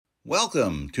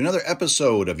Welcome to another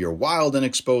episode of your Wild and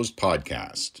Exposed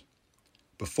podcast.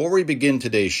 Before we begin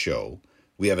today's show,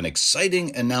 we have an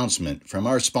exciting announcement from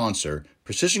our sponsor,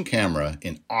 Precision Camera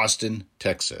in Austin,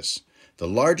 Texas, the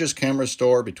largest camera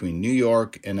store between New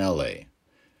York and LA.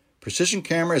 Precision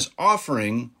Camera is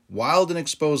offering Wild and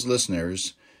Exposed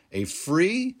listeners a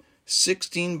free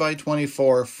 16 by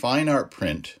 24 fine art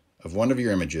print of one of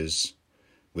your images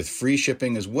with free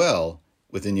shipping as well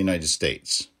within the United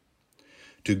States.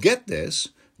 To get this,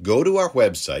 go to our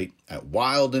website at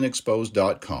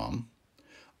wildandexposed.com.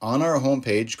 On our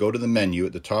homepage, go to the menu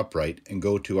at the top right and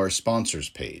go to our sponsors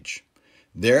page.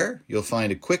 There, you'll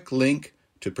find a quick link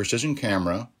to Precision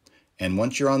Camera, and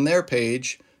once you're on their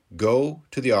page, go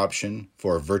to the option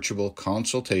for a virtual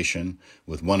consultation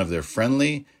with one of their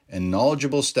friendly and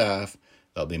knowledgeable staff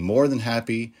that'll be more than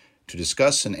happy to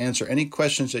discuss and answer any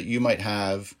questions that you might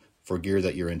have for gear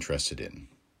that you're interested in.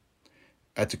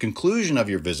 At the conclusion of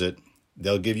your visit,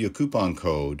 they'll give you a coupon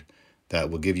code that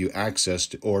will give you access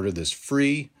to order this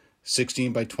free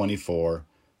 16 by 24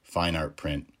 fine art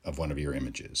print of one of your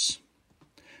images.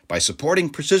 By supporting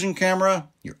Precision Camera,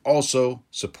 you're also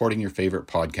supporting your favorite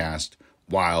podcast,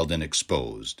 Wild and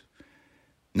Exposed.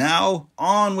 Now,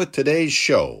 on with today's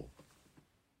show.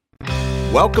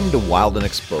 Welcome to Wild and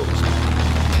Exposed,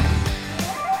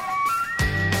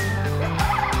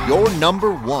 your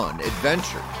number one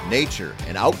adventure, nature,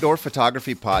 and outdoor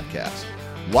photography podcast.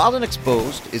 Wild and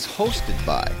Exposed is hosted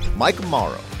by Mike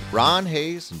Amaro, Ron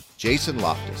Hayes, Jason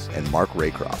Loftus, and Mark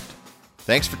Raycroft.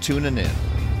 Thanks for tuning in.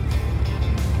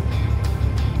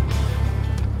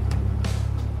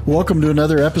 Welcome to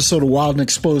another episode of Wild and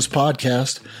Exposed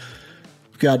podcast.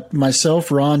 We've got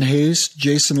myself, Ron Hayes,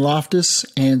 Jason Loftus,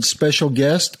 and special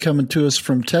guest coming to us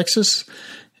from Texas,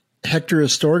 Hector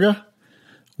Astorga.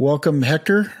 Welcome,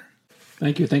 Hector.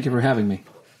 Thank you. Thank you for having me.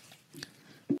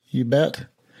 You bet.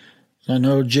 I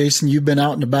know, Jason, you've been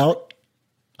out and about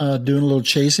doing a little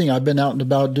chasing. I've been out and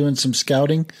about doing some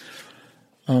scouting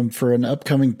for an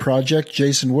upcoming project.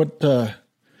 Jason, without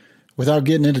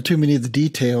getting into too many of the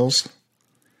details,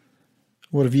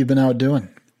 what have you been out doing?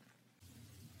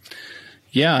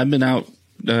 Yeah, I've been out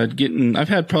I've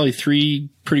had probably 3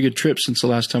 pretty good trips since the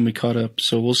last time we caught up.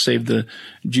 So we'll save the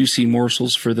juicy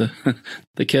morsels for the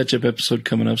the catch-up episode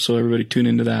coming up. So everybody tune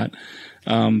into that.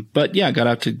 But yeah, I got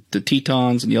out to the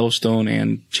Tetons and Yellowstone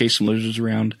and chase some lizards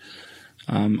around.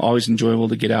 Always enjoyable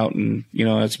to get out. And,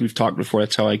 as we've talked before,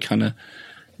 that's how I kind of,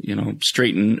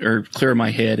 straighten or clear my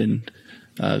head and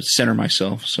center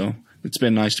myself. So it's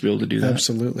been nice to be able to do that.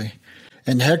 Absolutely.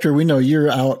 And Hector, we know you're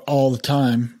out all the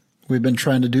time. We've been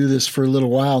trying to do this for a little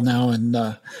while now, and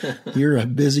you're a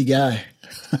busy guy.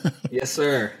 Yes,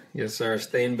 sir. Yes, sir.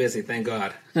 Staying busy. Thank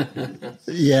God.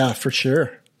 Yeah, for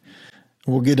sure.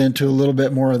 We'll get into a little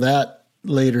bit more of that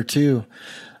later too.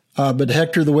 But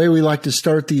Hector, the way we like to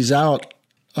start these out,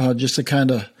 just to kind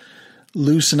of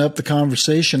loosen up the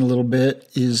conversation a little bit,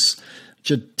 is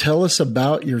to tell us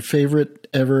about your favorite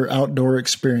ever outdoor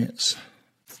experience.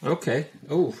 Okay.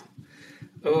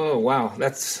 Oh, wow.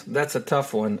 That's a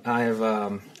tough one.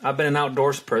 I've been an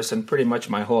outdoors person pretty much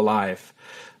my whole life.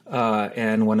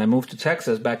 And when I moved to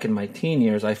Texas back in my teen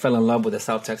years, I fell in love with the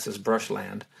South Texas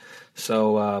brushland.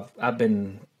 So I've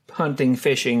been hunting,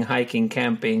 fishing, hiking,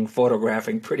 camping,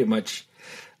 photographing pretty much,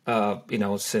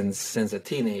 since a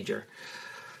teenager.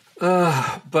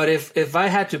 But if I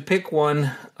had to pick one,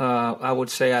 I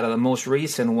would say out of the most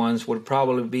recent ones would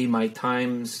probably be my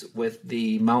times with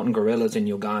the mountain gorillas in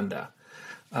Uganda.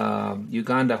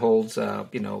 Uganda holds, a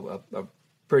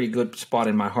pretty good spot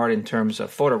in my heart in terms of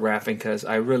photographing because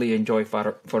I really enjoy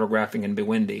photographing in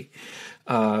Bwindi.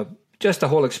 Just the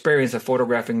whole experience of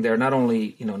photographing there, not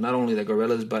only the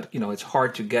gorillas, but, it's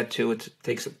hard to get to. It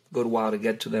takes a good while to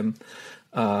get to them.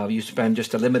 You spend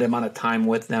just a limited amount of time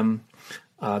with them.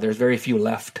 There's very few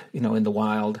left, in the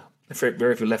wild,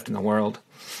 very few left in the world.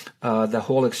 The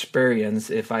whole experience,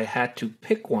 if I had to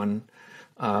pick one,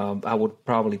 I would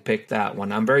probably pick that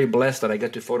one. I'm very blessed that I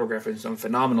get to photograph in some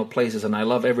phenomenal places, and I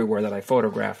love everywhere that I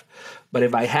photograph. But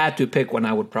if I had to pick one,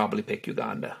 I would probably pick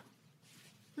Uganda.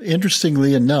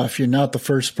 Interestingly enough, you're not the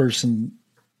first person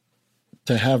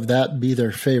to have that be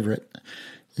their favorite.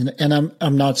 And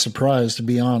I'm not surprised, to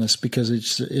be honest, because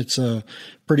it's a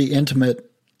pretty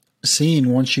intimate scene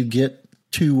once you get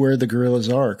to where the gorillas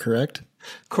are, correct?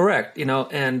 Correct.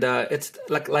 And it's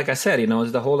like I said,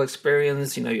 it's the whole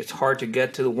experience. It's hard to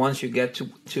get to. Once you get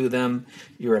to them,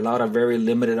 you're allowed a very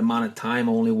limited amount of time,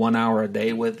 only 1 hour a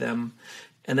day with them.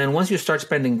 And then once you start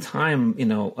spending time,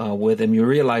 with them, you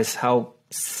realize how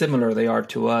similar they are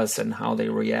to us and how they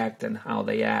react and how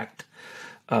they act.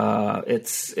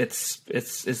 It's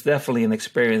definitely an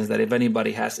experience that if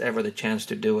anybody has ever the chance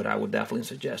to do it, I would definitely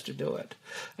suggest to do it.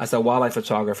 As a wildlife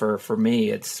photographer, for me,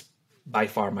 it's by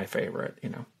far my favorite, you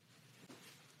know.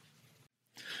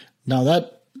 Now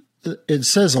that it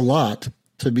says a lot,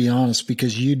 to be honest,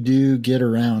 because you do get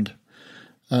around.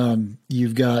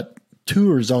 You've got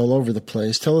tours all over the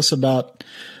place. Tell us about,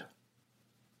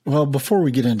 well, before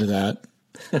we get into that,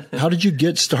 how did you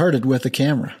get started with a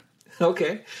camera?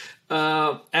 Okay.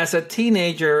 As a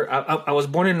teenager, I was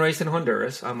born and raised in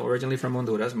Honduras. I'm originally from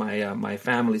Honduras. My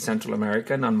family's Central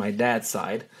American on my dad's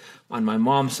side. On my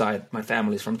mom's side, my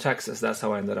family's from Texas. That's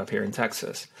how I ended up here in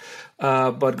Texas.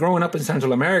 But growing up in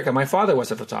Central America, my father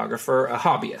was a photographer, a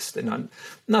hobbyist, and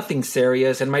nothing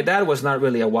serious. And my dad was not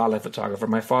really a wildlife photographer.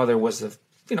 My father was a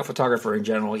photographer in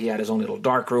general. He had his own little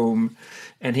dark room,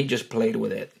 and he just played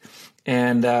with it.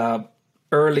 And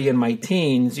early in my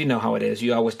teens, you know how it is.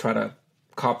 You always try to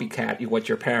copycat what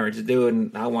your parents do,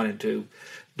 and I wanted to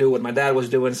do what my dad was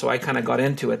doing, so I kind of got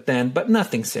into it then, but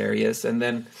nothing serious. And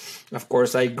then, of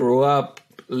course, I grew up,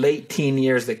 late teen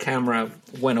years, the camera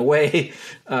went away,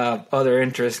 other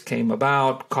interests came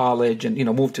about, college, and,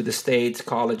 moved to the States,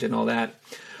 college and all that.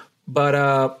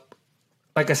 But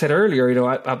like I said earlier,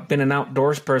 I've been an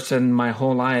outdoors person my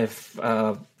whole life.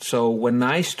 So when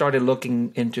I started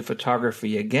looking into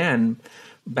photography again,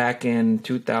 back in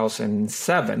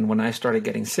 2007, when I started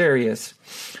getting serious,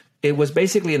 it was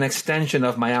basically an extension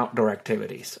of my outdoor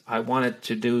activities. I wanted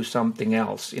to do something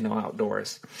else,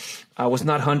 outdoors. I was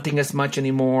not hunting as much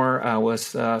anymore. I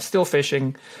was still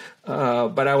fishing,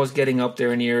 but I was getting up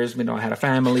there in years. I had a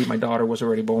family. My daughter was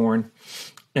already born.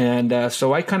 And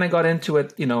so I kind of got into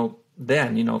it,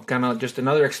 then, kind of just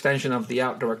another extension of the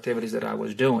outdoor activities that I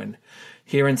was doing.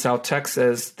 Here in South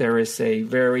Texas, there is a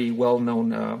very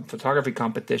well-known photography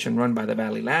competition run by the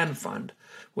Valley Land Fund,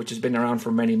 which has been around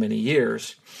for many, many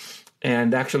years.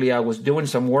 And actually, I was doing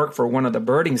some work for one of the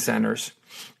birding centers,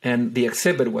 and the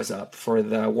exhibit was up for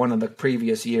one of the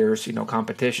previous year's,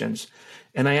 competitions.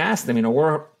 And I asked them,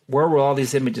 where were all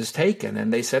these images taken?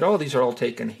 And they said, oh, these are all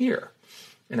taken here.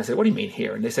 And I said, what do you mean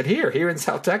here? And they said, here in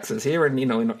South Texas, here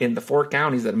in the 4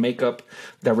 counties that make up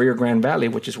the Rio Grande Valley,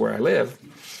 which is where I live.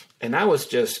 And I was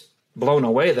just blown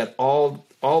away that all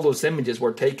those images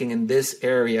were taken in this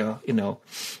area,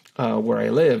 where I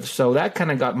live. So that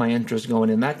kind of got my interest going,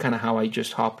 and that kind of how I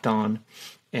just hopped on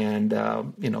and,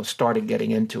 started getting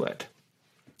into it.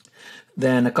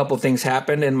 Then a couple things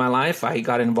happened in my life. I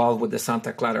got involved with the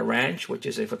Santa Clara Ranch, which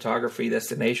is a photography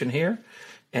destination here.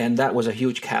 And that was a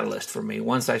huge catalyst for me.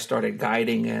 Once I started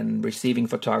guiding and receiving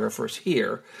photographers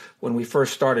here, when we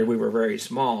first started, we were very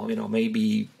small,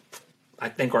 maybe I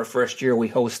think our first year we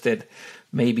hosted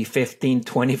maybe 15,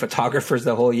 20 photographers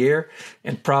the whole year,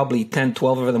 and probably 10,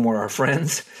 12 of them were our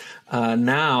friends.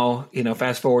 Now,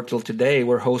 fast forward till today,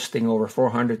 we're hosting over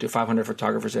 400 to 500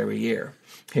 photographers every year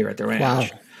here at the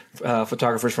ranch. Wow.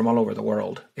 Photographers from all over the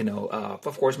world,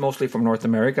 of course, mostly from North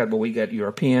America, but we get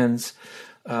Europeans,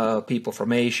 people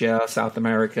from Asia, South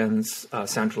Americans,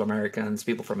 Central Americans,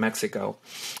 people from Mexico.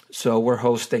 So we're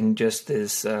hosting just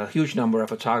this huge number of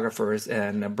photographers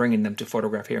and bringing them to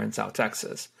photograph here in South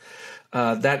Texas.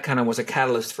 That kind of was a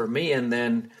catalyst for me. And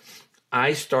then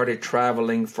I started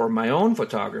traveling for my own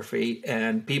photography,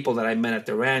 and people that I met at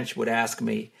the ranch would ask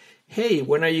me, hey,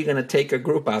 when are you going to take a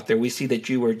group out there? We see that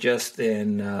you were just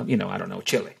in,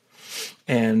 Chile.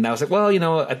 And I was like,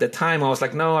 well, at the time I was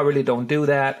like, no, I really don't do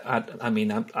that.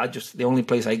 I just, the only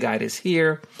place I guide is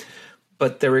here.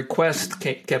 But the requests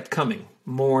kept coming.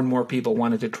 More and more people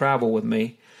wanted to travel with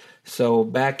me. So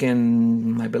back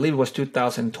in, I believe it was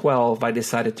 2012, I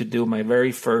decided to do my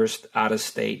very first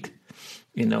out-of-state,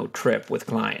 trip with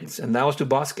clients. And that was to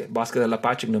Bosque del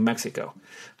Apache, New Mexico.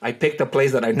 I picked a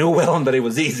place that I knew well and that it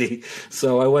was easy.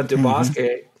 So I went to Bosque,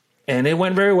 and it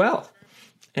went very well.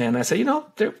 And I said,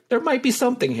 there might be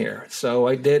something here. So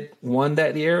I did one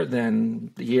that year.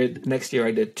 Then next year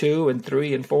I did 2 and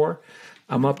 3 and 4.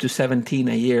 I'm up to 17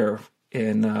 a year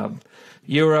in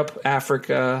Europe,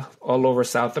 Africa, all over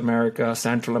South America,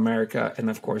 Central America, and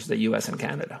of course the U.S. and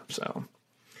Canada. So,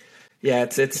 yeah,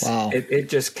 it's wow. It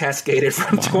just cascaded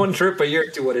from one trip a year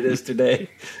to what it is today.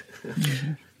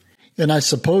 And I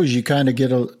suppose you kind of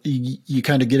get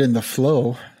in the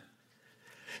flow.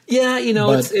 Yeah,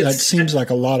 but that seems like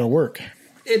a lot of work.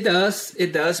 It does.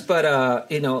 But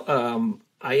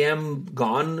I am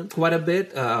gone quite a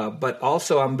bit. But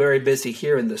also, I'm very busy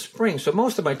here in the spring. So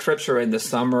most of my trips are in the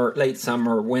summer, late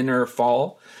summer, winter,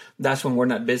 fall. That's when we're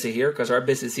not busy here, because our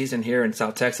busy season here in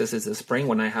South Texas is the spring,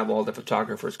 when I have all the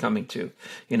photographers coming to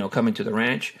the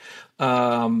ranch.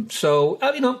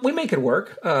 We make it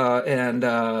work, and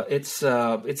it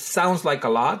sounds like a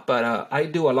lot, but I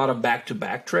do a lot of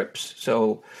back-to-back trips.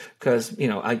 So, because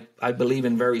I believe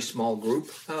in very small group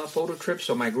photo trips,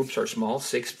 so my groups are small,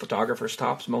 6 photographers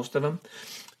tops, most of them.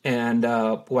 And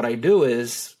what I do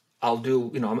is I'll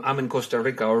do, I'm in Costa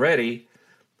Rica already.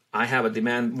 I have a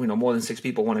demand, more than 6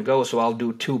 people want to go, so I'll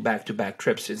do 2 back-to-back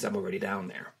trips since I'm already down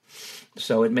there.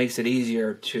 So it makes it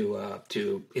easier to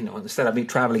instead of me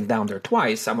traveling down there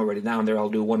twice, I'm already down there. I'll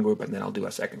do one group and then I'll do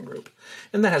a second group,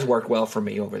 and that has worked well for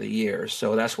me over the years.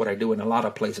 So that's what I do in a lot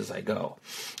of places I go.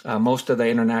 Most of the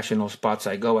international spots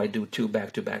I go, I do 2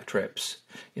 back-to-back trips,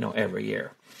 every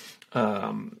year.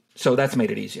 So that's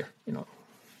made it easier,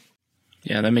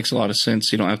 Yeah, that makes a lot of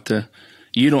sense.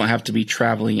 You don't have to be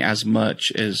traveling as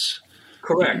much as.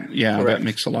 Correct. Yeah, Correct. That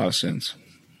makes a lot of sense.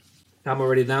 I'm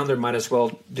already down there. Might as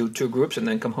well do 2 groups and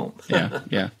then come home. Yeah.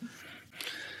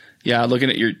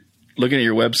 Looking at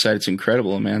your website, it's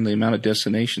incredible, man. The amount of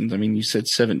destinations. I mean, you said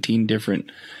 17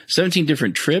 different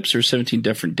trips or 17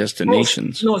 different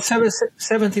destinations. No,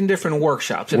 17 different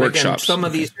workshops. And again, some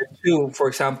of these are 2. For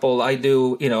example, I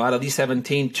do, out of these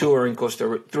 17, 2 are in Costa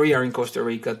Rica, 3 are in Costa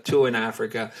Rica, 2 in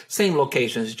Africa. Same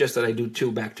locations, just that I do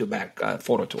 2 back-to-back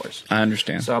photo tours. I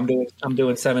understand. So I'm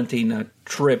doing 17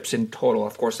 trips in total.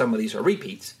 Of course, some of these are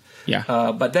repeats. Yeah.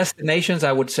 But destinations,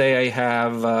 I would say I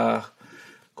have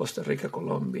Costa Rica,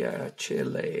 Colombia,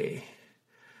 Chile,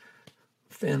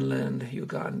 Finland,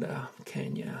 Uganda,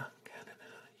 Kenya, Canada,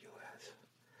 U.S.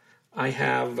 I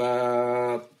have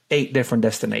 8 different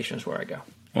destinations where I go.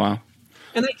 Wow.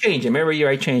 And I change them. Every year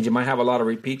I change them. I have a lot of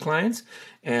repeat clients.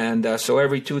 And so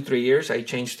every 2-3 years I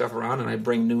change stuff around and I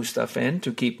bring new stuff in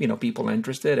to keep, people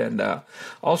interested, and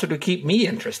also to keep me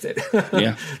interested.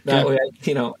 Yeah. That way I,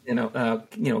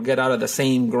 get out of the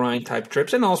same grind type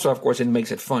trips. And also, of course, it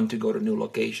makes it fun to go to new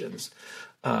locations.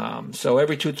 So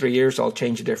every 2-3 years I'll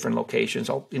change different locations.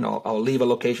 I'll leave a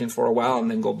location for a while and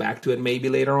then go back to it maybe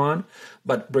later on,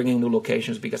 but bringing new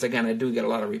locations, because again, I do get a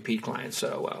lot of repeat clients.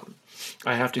 So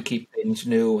I have to keep things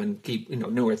new and keep,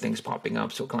 newer things popping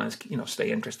up so clients,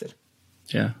 stay interested.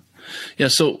 Yeah. Yeah.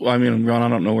 So, I mean, Ron, I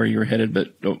don't know where you're headed,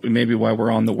 but maybe while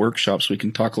we're on the workshops, we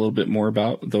can talk a little bit more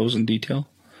about those in detail.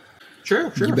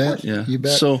 Sure. You bet. Yeah. You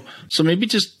bet. So maybe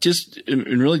just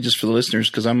and really just for the listeners,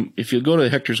 because if you go to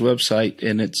Hector's website,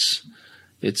 and it's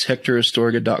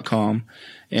hectorastorga.com,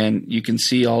 and you can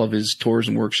see all of his tours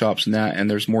and workshops and that, and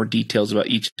there's more details about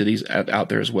each of these out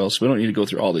there as well. So we don't need to go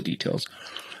through all the details.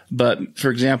 But for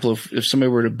example, if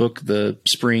somebody were to book the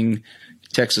spring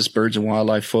Texas Birds and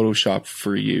Wildlife Photoshop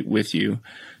with you,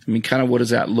 I mean, kind of what does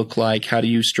that look like? How do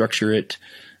you structure it?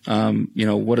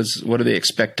 What do they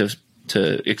expect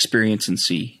to experience and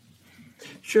see?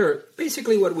 Sure.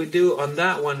 Basically what we do on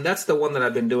that one, that's the one that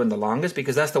I've been doing the longest,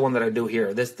 because that's the one that I do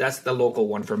here. That's the local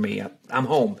one for me. I'm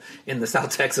home in the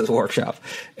South Texas workshop,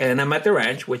 and I'm at the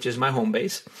ranch, which is my home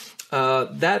base.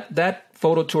 That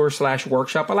photo tour /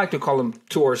 workshop, I like to call them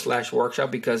tour /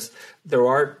 workshop, because there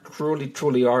are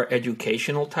truly are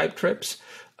educational type trips.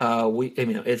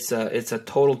 It's a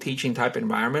total teaching type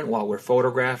environment while we're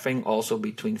photographing. Also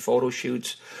between photo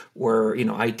shoots, where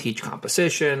I teach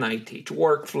composition, I teach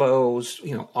workflows,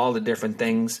 all the different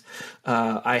things.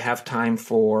 I have time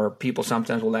for people.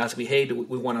 Sometimes will ask me, "Hey,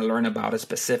 we want to learn about a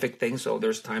specific thing?" So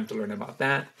there's time to learn about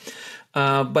that.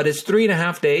 But it's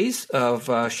 3.5 days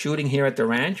of shooting here at the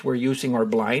ranch. We're using our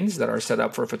blinds that are set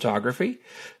up for photography.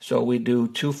 So we do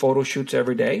 2 photo shoots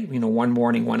every day, one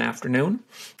morning, one afternoon.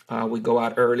 We go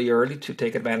out early to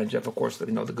take advantage of course, the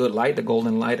good light, the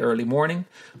golden light early morning.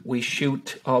 We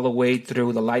shoot all the way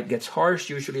through the light gets harsh,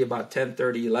 usually about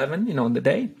 10:30, 11, in the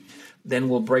day. Then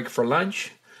we'll break for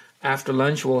lunch. After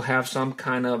lunch, we'll have some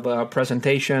kind of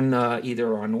presentation,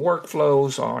 either on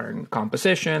workflows or in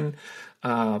composition.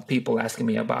 People asking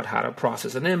me about how to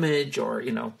process an image, or,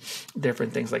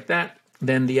 different things like that.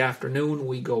 Then the afternoon,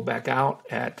 we go back out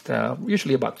at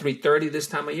usually about 3:30 this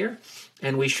time of year.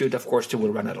 And we shoot, of course, till we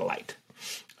run out of light.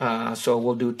 So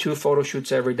we'll do 2 photo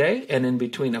shoots every day. And in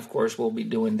between, of course, we'll be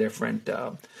doing different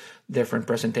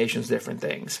presentations, different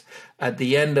things. At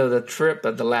the end of the trip,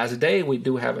 at the last day, we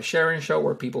do have a sharing show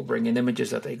where people bring in images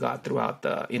that they got throughout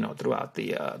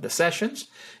the sessions,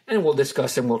 and we'll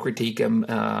discuss them, we'll critique them,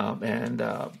 and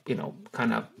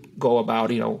kind of go about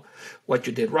what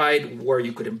you did right, where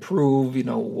you could improve,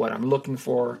 what I'm looking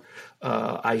for.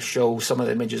 I show some of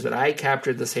the images that I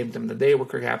captured the same time that they were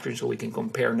capturing, so we can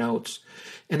compare notes.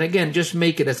 And again, just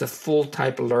make it as a full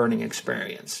type learning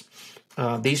experience.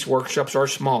 These workshops are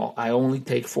small. I only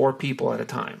take 4 people at a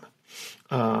time.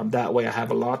 That way I have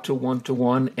a lot to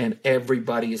one, and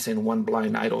everybody is in one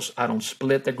blind. I don't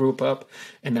split the group up,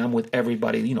 and I'm with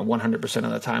everybody, 100%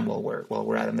 of the time while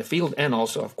we're out in the field, and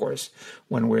also, of course,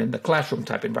 when we're in the classroom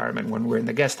type environment, when we're in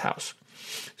the guest house.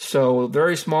 So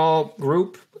very small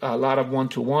group, a lot of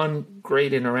one-to-one,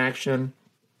 great interaction.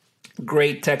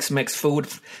 Great Tex-Mex food.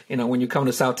 When you come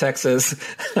to South Texas,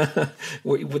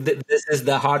 this is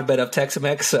the hotbed of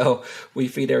Tex-Mex. So we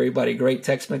feed everybody great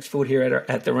Tex-Mex food here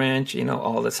at the ranch,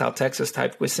 all the South Texas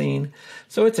type cuisine.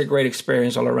 So it's a great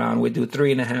experience all around. We do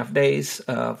 3.5 days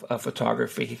of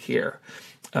photography here.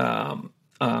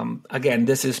 Again,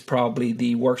 this is probably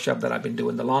the workshop that I've been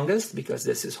doing the longest because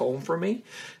this is home for me.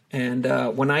 And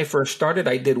when I first started,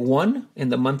 I did 1 in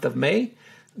the month of May.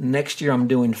 Next year, I'm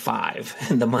doing 5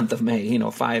 in the month of May,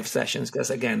 5 sessions, because,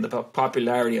 again, the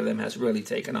popularity of them has really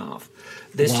taken off.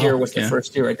 This year was the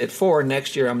first year I did 4.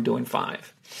 Next year, I'm doing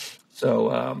 5.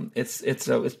 So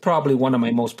it's probably one of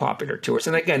my most popular tours.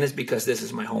 And, again, it's because this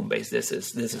is my home base. This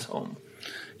is home.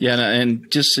 Yeah, and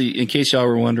just in case y'all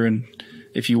were wondering,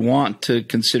 if you want to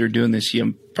consider doing this,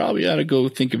 you probably ought to go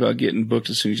think about getting booked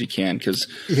as soon as you can, because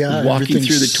walking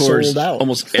through the tours,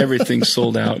 almost everything's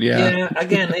sold out. Yeah.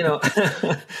 Again,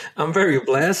 I'm very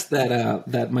blessed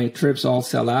that my trips all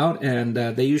sell out, and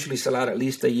they usually sell out at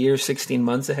least a year, 16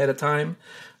 months ahead of time.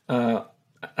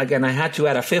 Again, I had to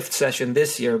add a 5th session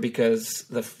this year because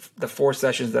the 4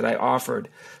 sessions that I offered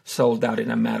sold out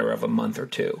in a matter of a month or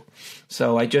 2.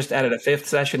 So I just added a 5th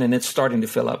session, and it's starting to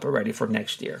fill up already for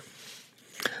next year.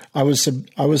 I was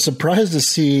surprised to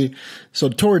see. So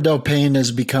Torre del Paine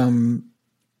has become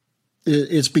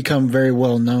very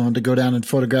well known to go down and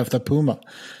photograph the puma.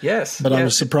 Yes, but I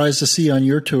was surprised to see on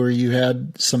your tour you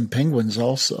had some penguins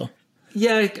also.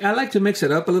 Yeah, I like to mix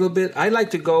it up a little bit. I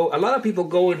like to go. A lot of people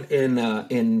go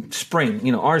in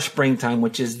spring. Our springtime,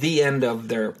 which is the end of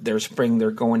their spring.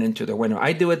 They're going into their winter.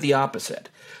 I do it the opposite.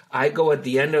 I go at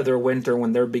the end of their winter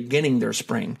when they're beginning their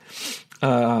spring.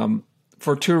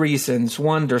 For 2 reasons.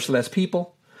 1, there's less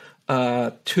people.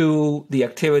 2, the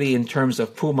activity in terms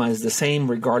of puma is the same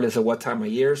regardless of what time of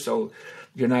year. So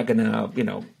you're not going to,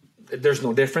 there's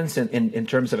no difference in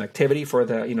terms of activity for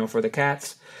the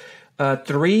cats.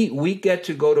 3, we get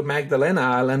to go to Magdalena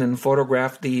Island and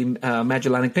photograph the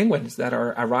Magellanic penguins that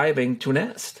are arriving to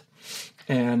nest.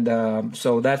 And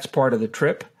so that's part of the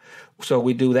trip. So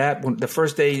we do that the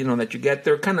first day, that you get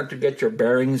there, kind of to get your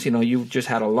bearings. You just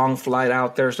had a long flight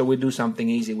out there. So we do something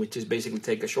easy, which is basically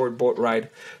take a short boat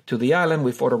ride to the island.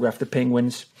 We photograph the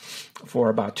penguins for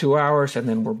about 2 hours, and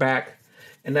then we're back.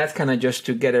 And that's kind of just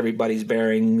to get everybody's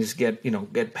bearings,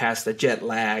 get past the jet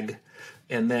lag.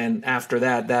 And then after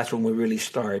that, that's when we really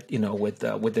start, with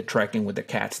the trekking with the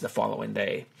cats the following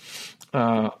day.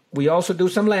 We also do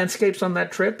some landscapes on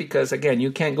that trip because, again,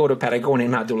 you can't go to Patagonia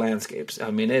and not do landscapes.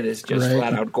 I mean, it is just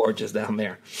flat out gorgeous down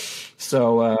there.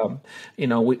 So,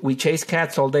 we chase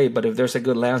cats all day, but if there's a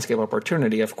good landscape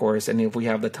opportunity, of course, and if we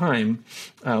have the time,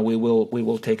 we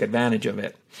will take advantage of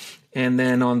it. And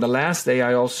then on the last day,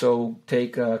 I also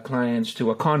take clients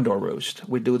to a condor roost.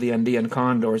 We do the Andean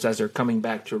condors as they're coming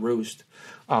back to roost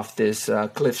off this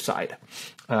cliffside.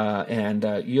 And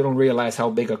you don't realize how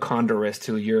big a condor is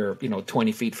till you're,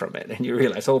 20 feet from it. And you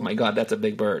realize, oh, my God, that's a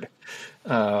big bird.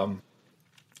 So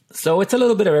it's a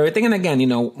little bit of everything. And again,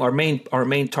 our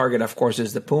main target, of course,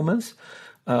 is the pumas.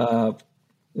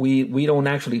 We don't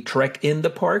actually trek in the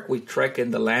park. We trek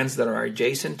in the lands that are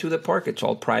adjacent to the park. It's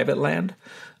all private land.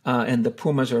 And the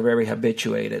pumas are very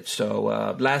habituated.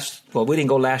 So we didn't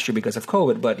go last year because of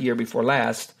COVID, but year before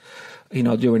last,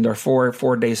 during our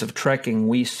four days of trekking,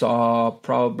 we saw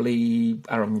probably,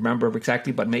 I don't remember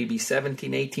exactly, but maybe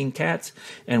 17, 18 cats.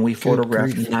 And we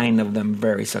photographed 9 of them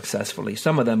very successfully.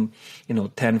 Some of them,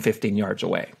 10, 15 yards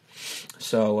away.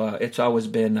 So it's always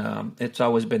been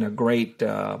a great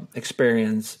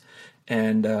experience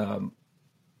and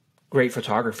great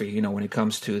photography, when it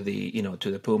comes to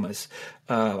the pumas.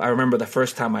 I remember the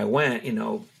first time I went,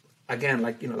 again,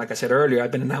 like I said earlier,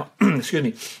 I've been an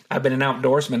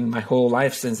outdoorsman my whole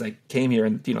life since I came here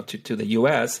and to the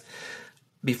U.S.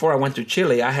 Before I went to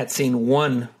Chile, I had seen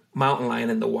one mountain lion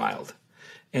in the wild,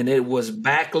 and it was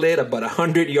backlit about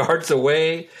 100 yards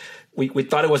away. We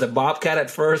thought it was a bobcat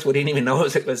at first. We didn't even know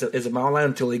it was a mountain lion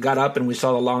until he got up and we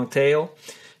saw the long tail,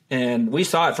 and we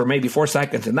saw it for maybe 4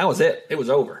 seconds, and that was it. It was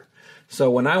over. So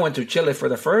when I went to Chile for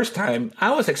the first time,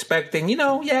 I was expecting, we're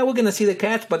going to see the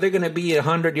cats, but they're going to be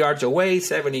 100 yards away,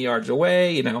 70 yards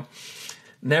away,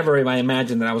 Never have I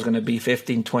imagined that I was going to be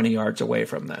 15, 20 yards away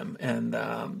from them. And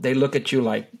they look at you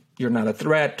like you're not a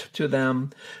threat to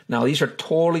them. Now, these are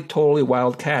totally, totally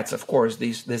wild cats. Of course,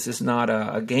 this is not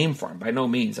a game farm. By no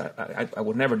means. I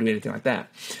would never do anything like that.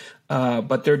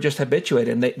 but they're just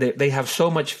habituated, and they have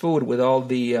so much food with all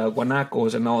the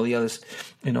guanacos and all the others,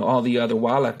 all the other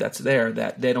wildlife that's there,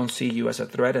 that they don't see you as a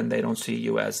threat, and they don't see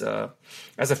you as a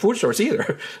food source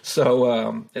either.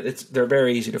 So they're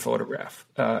very easy to photograph,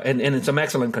 and in some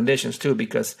excellent conditions too,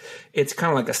 because it's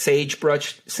kind of like a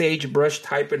sagebrush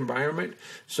type environment.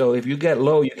 So if you get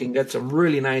low, you can get some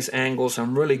really nice angles,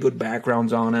 some really good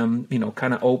backgrounds on them,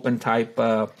 kind of open type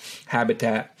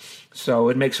habitat. So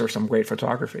it makes for some great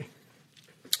photography.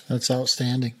 That's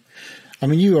outstanding. I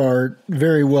mean, you are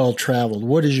very well traveled.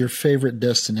 What is your favorite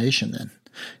destination then?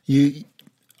 You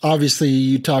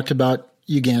talked about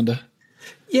Uganda.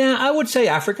 Yeah, I would say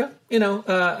Africa.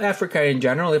 Africa in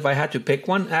general. If I had to pick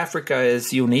one, Africa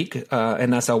is unique,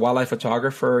 and as a wildlife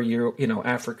photographer,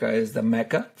 Africa is the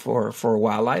mecca for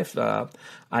wildlife.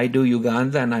 I do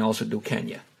Uganda, and I also do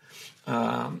Kenya,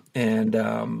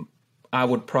 I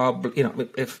would probably,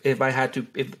 if I had to,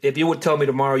 if you would tell me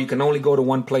tomorrow you can only go to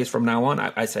one place from now on,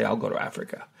 I say I'll go to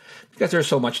Africa, because there's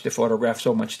so much to photograph,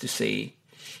 so much to see,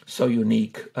 so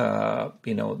unique.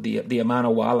 The amount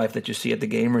of wildlife that you see at the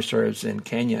game reserves in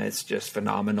Kenya is just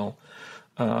phenomenal.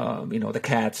 The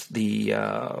cats,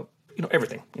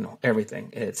 everything, everything.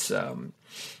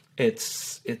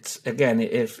 It's again,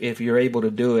 if you're able to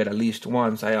do it at least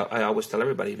once, I always tell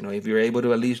everybody, if you're able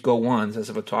to at least go once as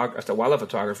a wildlife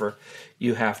photographer,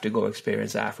 you have to go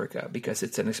experience Africa, because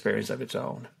it's an experience of its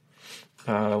own.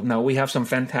 Now, we have some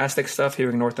fantastic stuff here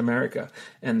in North America,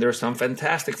 and there's some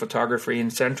fantastic photography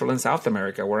in Central and South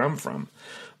America, where I'm from.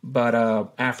 But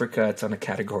Africa, it's on a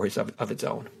categories of its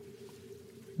own.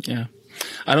 Yeah.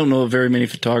 I don't know of very many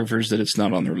photographers that it's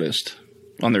not on their list,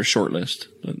 on their short list.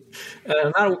 But.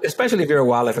 Not, especially if you're a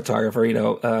wildlife photographer,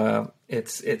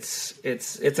 it's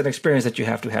an experience that you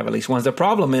have to have at least once. The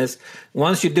problem is,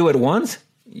 once you do it once,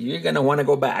 you're going to want to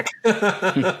go back.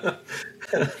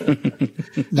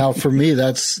 Now, for me,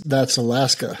 that's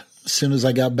Alaska. As soon as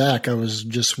I got back, I was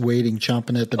just waiting,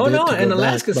 chomping at the bit. And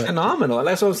Alaska's phenomenal.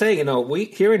 That's what I'm saying. We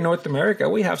here in North America,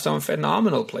 we have some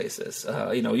phenomenal places.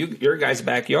 Your guys'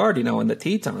 backyard, in the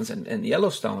Tetons and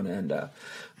Yellowstone, and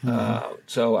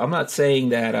so I'm not saying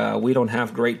that we don't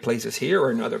have great places here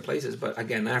or in other places, but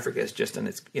again, Africa is just in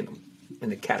its in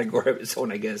the category of its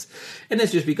own, I guess, and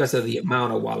it's just because of the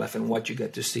amount of wildlife and what you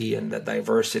get to see and the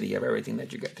diversity of everything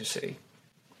that you get to see.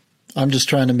 I'm just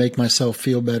trying to make myself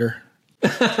feel better.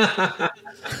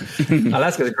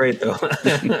 Alaska's great, though.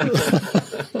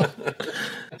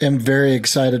 I'm very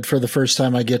excited for the first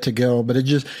time I get to go, but it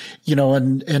just,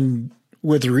 and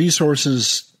with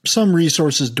resources, some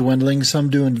resources dwindling,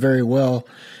 some doing very well,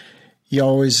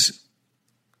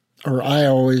 I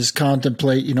always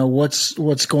contemplate,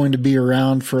 what's going to be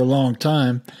around for a long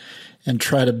time, and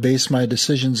try to base my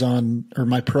decisions on, or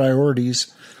my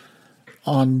priorities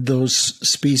on those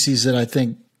species that I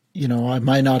think, I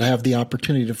might not have the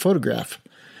opportunity to photograph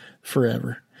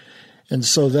forever. And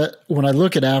so that when I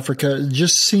look at Africa, it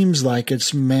just seems like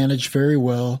it's managed very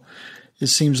well. It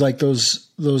seems like those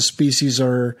species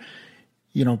are,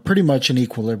 pretty much in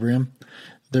equilibrium.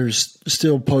 There's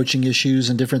still poaching issues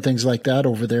and different things like that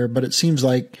over there, but it seems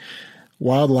like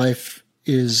wildlife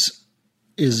is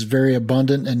very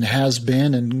abundant and has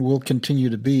been and will continue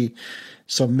to be.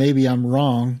 So maybe I'm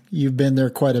wrong. You've been there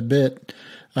quite a bit.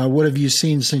 What have you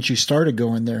seen since you started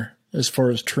going there as far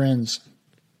as trends?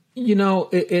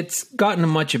 It's gotten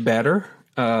much better.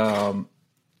 But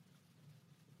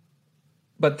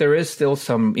there is still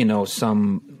some,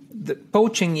 the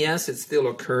poaching, yes, it still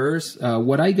occurs.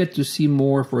 What I get to see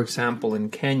more, for example, in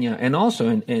Kenya and also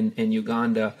in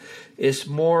Uganda, is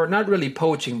more, not really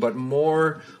poaching, but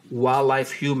more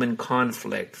wildlife-human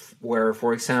conflict, where,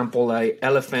 for example, an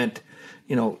elephant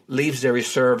leaves their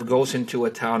reserve, goes into a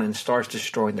town and starts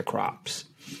destroying the crops.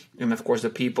 And of course, the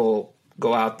people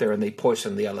go out there and they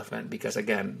poison the elephant because,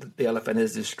 again, the elephant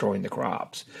is destroying the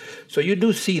crops. So you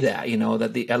do see that,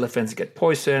 that the elephants get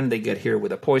poisoned, they get hit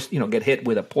with a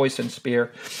poison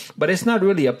spear. But it's not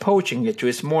really a poaching issue,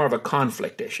 it's more of a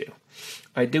conflict issue.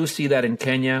 I do see that in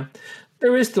Kenya.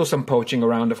 There is still some poaching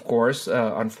around, of course,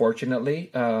 unfortunately.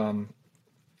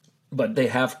 But they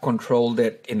have controlled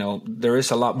it. There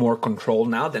is a lot more control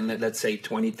now than, let's say,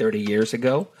 20, 30 years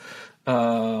ago.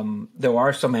 There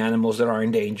are some animals that are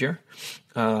in danger.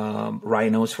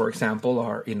 Rhinos, for example,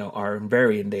 are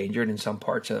very endangered in some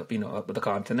parts of the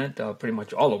continent, pretty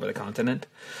much all over the continent.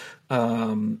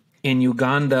 In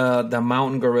Uganda, the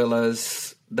mountain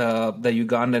gorillas, the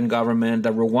Ugandan government,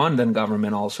 the Rwandan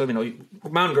government also.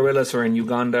 Mountain gorillas are in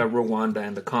Uganda, Rwanda,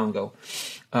 and the Congo.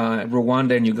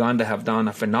 Rwanda and Uganda have done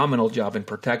a phenomenal job in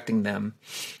protecting them.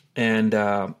 And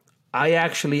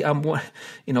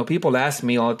people ask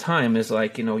me all the time is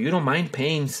like, you don't mind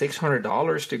paying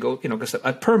 $600 to go, because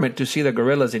a permit to see the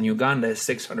gorillas in Uganda is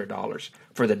 $600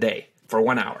 for the day, for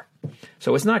 1 hour.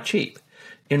 So it's not cheap.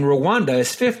 In Rwanda,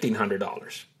 it's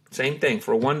 $1,500. Same thing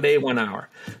for 1 day, 1 hour.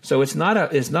 So it's not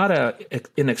a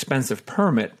inexpensive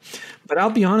permit. But I'll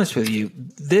be honest with you,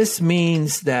 this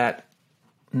means that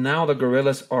now the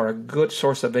gorillas are a good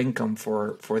source of income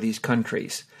for these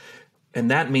countries.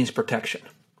 And that means protection.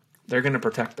 They're going to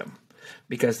protect them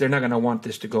because they're not going to want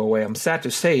this to go away. I'm sad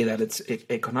to say that it's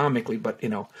economically, but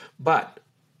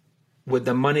with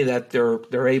the money that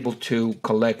they're able to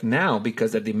collect now,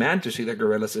 because the demand to see the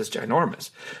gorillas is ginormous.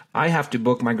 I have to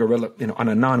book my gorilla, on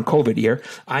a non-COVID year,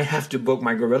 I have to book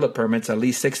my gorilla permits at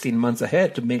least 16 months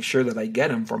ahead to make sure that I get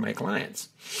them for my clients,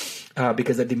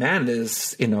 because the demand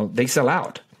is, they sell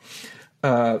out.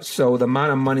 So the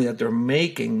amount of money that they're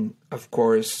making, of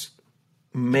course,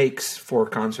 makes for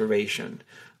conservation,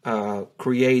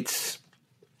 creates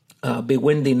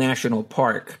Bwindi National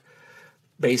Park,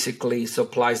 basically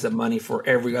supplies the money for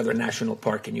every other national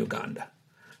park in Uganda.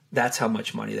 That's how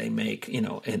much money they make,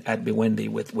 at Bwindi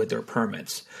with their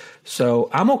permits. So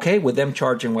I'm okay with them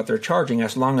charging what they're charging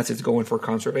as long as it's going for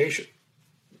conservation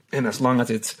and as long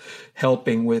as it's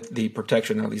helping with the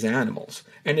protection of these animals.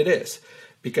 And it is,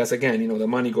 because again, the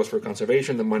money goes for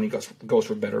conservation, the money goes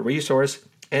for better resource.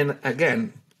 And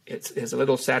again, it's a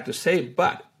little sad to say,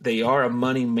 but they are a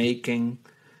money making,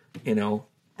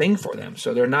 thing for them.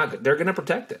 So they're going to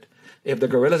protect it. If the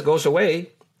gorillas goes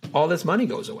away, all this money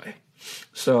goes away.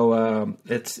 So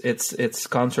it's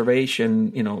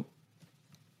conservation,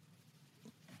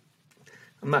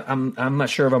 I'm not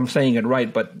sure if I'm saying it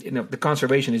right, but the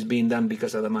conservation is being done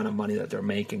because of the amount of money that they're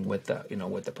making with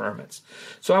the permits.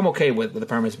 So I'm okay with the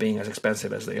permits being as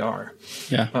expensive as they are.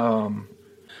 Yeah.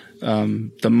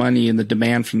 The money and the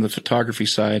demand from the photography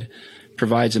side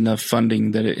provides enough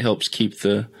funding that it helps keep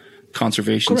the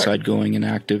conservation Correct. Side going and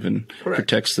active and Correct.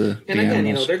 Protects the and again,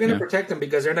 animals. They're going to protect them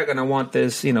because they're not going to want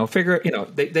this,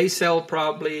 they sell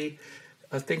probably,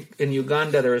 I think in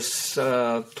Uganda there's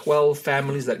 12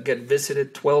 families that get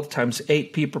visited, 12 times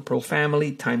 8 people per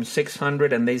family times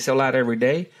 600, and they sell out every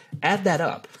day. Add that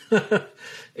up.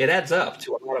 It adds up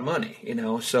to a lot of money,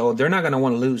 so they're not going to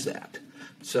want to lose that.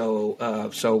 So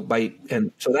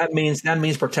that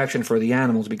means protection for the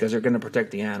animals because they're going to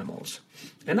protect the animals.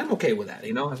 And I'm okay with that,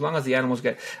 as long as the animals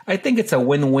I think it's a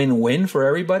win-win-win for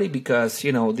everybody because,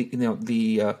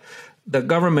 the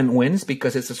government wins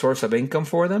because it's a source of income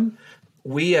for them.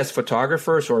 We as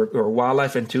photographers or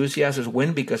wildlife enthusiasts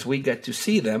win because we get to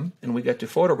see them and we get to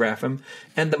photograph them.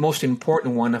 And the most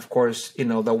important one, of course,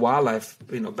 the wildlife,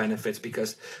 benefits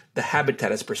because the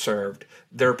habitat is preserved.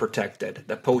 They're protected.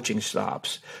 The poaching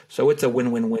stops. So it's a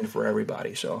win-win-win for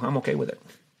everybody. So I'm okay with it.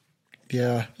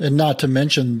 Yeah. And not to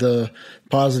mention the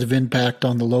positive impact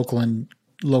on the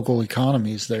local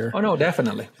economies there. Oh, no,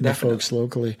 definitely. The folks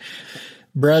locally.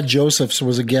 Brad Josephs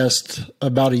was a guest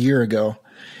about a year ago.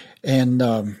 And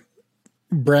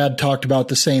Brad talked about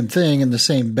the same thing and the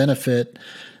same benefit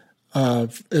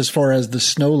as far as the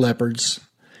snow leopards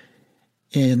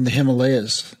in the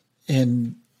Himalayas.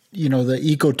 And, the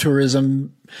ecotourism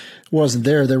wasn't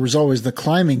there. There was always the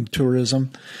climbing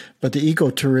tourism, but the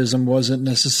ecotourism wasn't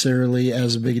necessarily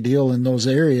as big a deal in those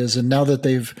areas. And now that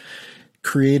they've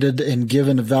created and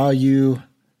given a value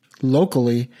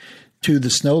locally to the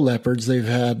snow leopards, they've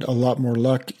had a lot more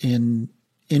luck in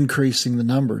increasing the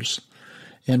numbers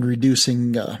and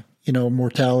reducing,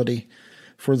 mortality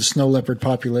for the snow leopard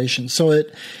population. So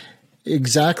it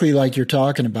exactly like you're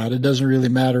talking about, it doesn't really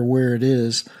matter where it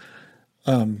is.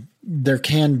 There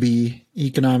can be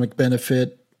economic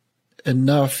benefit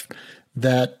enough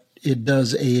that it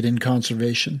does aid in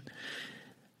conservation.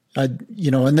 And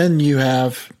then you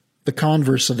have the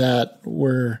converse of that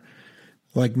where,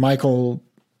 like Michael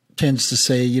tends to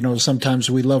say, sometimes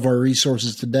we love our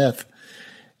resources to death.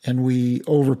 And we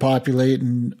overpopulate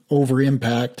and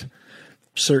over-impact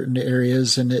certain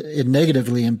areas, and it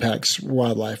negatively impacts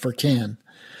wildlife, or can.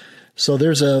 So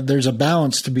there's a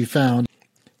balance to be found.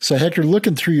 So Hector,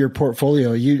 looking through your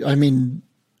portfolio,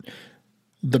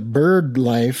 the bird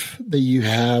life that you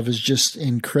have is just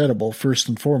incredible. First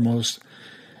and foremost,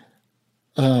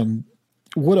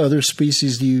 what other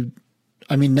species do you?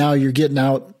 Now you're getting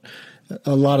out.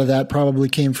 A lot of that probably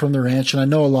came from the ranch, and I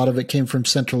know a lot of it came from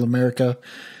Central America.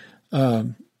 A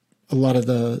lot of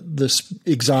the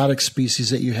exotic species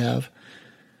that you have,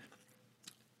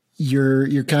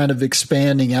 you're kind of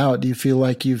expanding out. Do you feel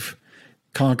like you've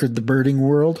conquered the birding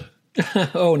world?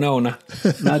 Oh no,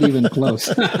 not even close.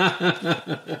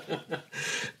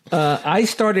 I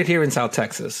started here in South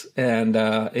Texas and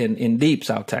in deep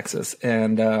South Texas,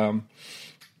 and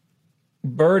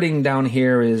birding down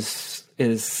here is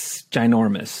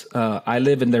ginormous. I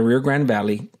live in the Rio Grande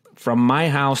Valley. From my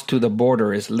house to the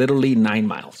border is literally 9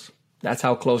 miles. That's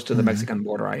how close to the Mexican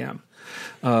border I am.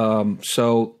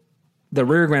 So the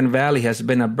Rio Grande Valley has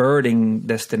been a birding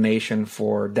destination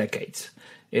for decades.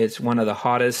 It's one of the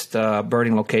hottest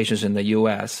birding locations in the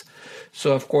U.S.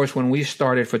 So, of course, when we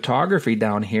started photography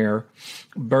down here,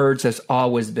 birds has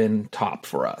always been top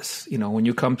for us. You know, when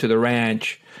you come to the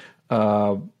ranch,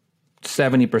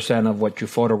 70% of what you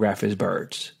photograph is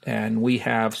birds. And we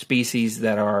have species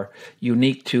that are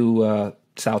unique to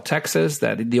South Texas,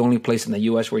 that the only place in the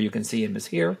U.S. where you can see them is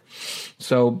here.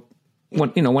 So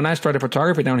when I started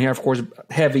photography down here, of course,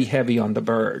 heavy on the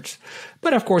birds.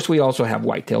 But of course, we also have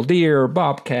white-tailed deer,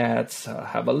 bobcats,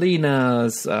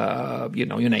 javelinas,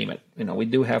 you name it. We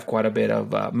do have quite a bit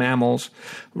of mammals,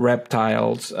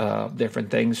 reptiles,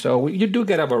 different things. So you do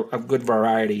get a good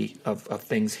variety of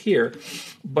things here,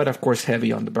 but of course,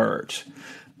 heavy on the birds.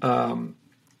 I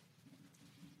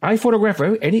photograph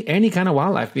any kind of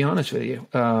wildlife, to be honest with you.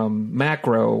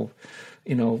 Macro,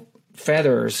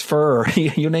 feathers, fur,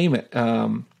 you name it.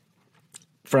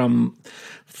 From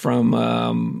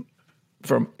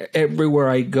everywhere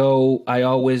I go, I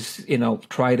always,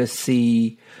 try to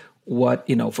see what,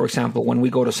 for example, when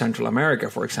we go to Central America,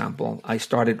 for example, I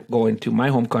started going to my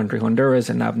home country, Honduras,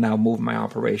 and I've now moved my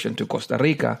operation to Costa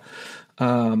Rica.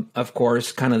 Of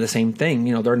course, kind of the same thing.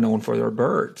 They're known for their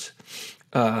birds.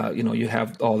 You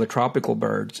have all the tropical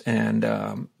birds. And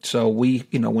so we,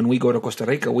 when we go to Costa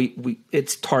Rica, we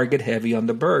it's target heavy on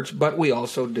the birds, but we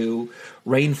also do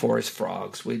rainforest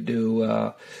frogs. We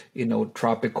do,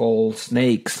 tropical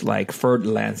snakes like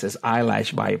fur-lances,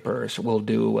 eyelash vipers. We'll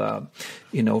do,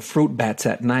 fruit bats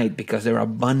at night because they're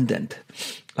abundant.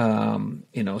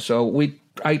 So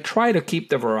I try to keep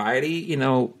the variety,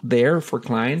 there for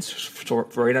clients,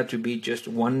 for it not to be just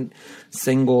one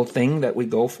single thing that we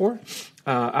go for.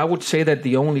 I would say that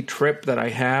the only trip that I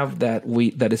have that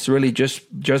is really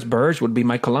just birds would be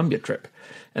my Colombia trip.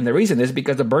 And the reason is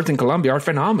because the birds in Colombia are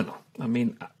phenomenal. I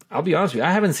mean, I'll be honest with you,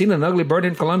 I haven't seen an ugly bird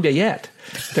in Colombia yet.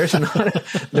 There's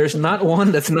not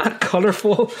one that's not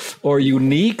colorful or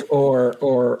unique or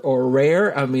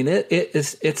rare. I mean,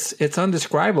 it's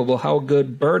undescribable how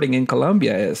good birding in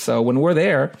Colombia is. So when we're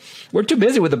there, we're too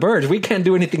busy with the birds. We can't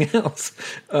do anything else.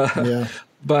 Yeah.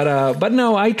 But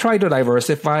no, I try to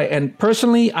diversify. And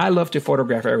personally, I love to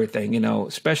photograph everything,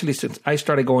 especially since I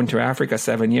started going to Africa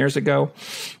 7 years ago.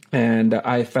 And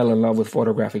I fell in love with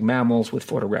photographing mammals, with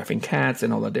photographing cats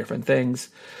and all the different things.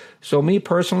 So me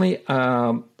personally,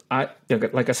 like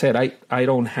I said, I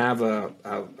don't have a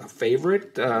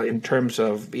favorite in terms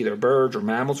of either birds or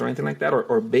mammals or anything like that,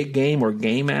 or big game or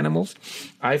game animals.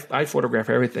 I photograph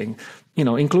everything,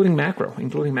 including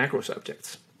macro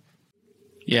subjects.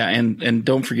 Yeah, and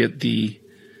don't forget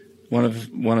one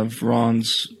of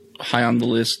Ron's high on the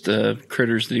list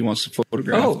critters that he wants to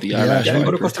photograph. Oh, the eyelash viper.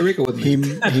 Go to Costa Rica with me.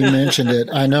 He mentioned it.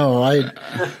 I know.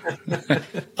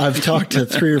 I've talked to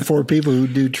 3 or 4 people who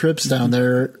do trips down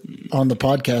there on the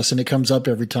podcast, and it comes up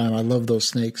every time. I love those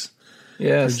snakes.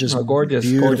 Yes, they're just gorgeous,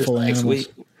 beautiful gorgeous animals.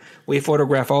 We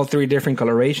photograph all 3 different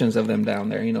colorations of them down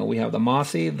there. We have the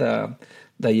mossy, the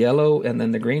yellow, and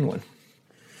then the green one.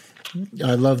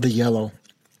 I love the yellow.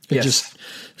 It just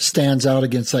stands out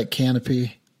against that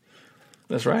canopy.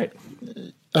 That's right.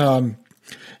 And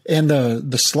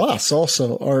the sloths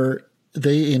also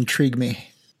they intrigue me.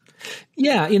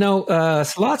 Yeah,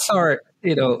 sloths are,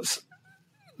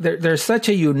 they're such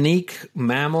a unique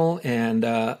mammal, and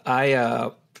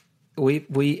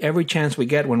we every chance we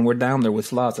get when we're down there with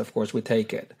sloths, of course, we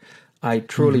take it. I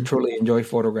truly enjoy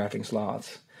photographing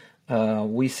sloths.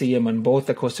 We see them on both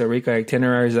the Costa Rica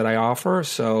itineraries that I offer,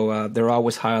 so they're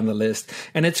always high on the list.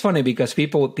 And it's funny because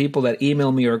people that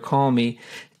email me or call me,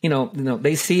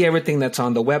 they see everything that's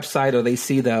on the website or they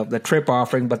see the trip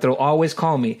offering, but they'll always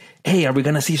call me, "Hey, are we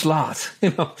going to see sloths?"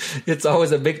 It's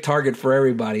always a big target for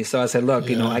everybody. So I said,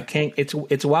 "Look, I can't.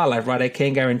 It's wildlife, right? I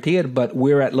can't guarantee it, but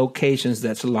we're at locations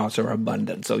that sloths are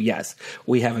abundant. So yes,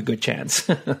 we have a good chance."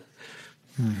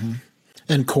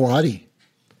 And coati.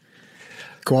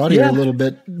 Coati are a little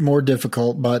bit more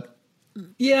difficult, but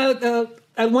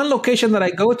at one location that I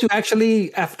go to,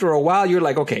 actually, after a while, you're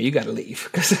like, okay, you got to leave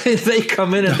because they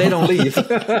come in and they don't leave,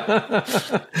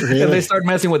 Really? And they start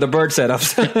messing with the bird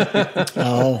setups.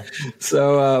 Oh,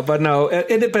 so, but no,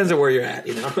 it depends on where you're at,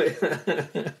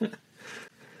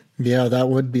 Yeah, that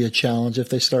would be a challenge if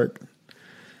they start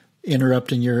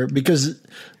interrupting because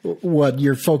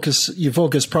you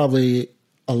focus probably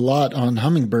a lot on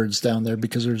hummingbirds down there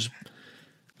because there's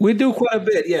We do quite a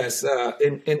bit, yes.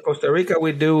 In Costa Rica,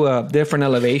 we do different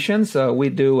elevations. We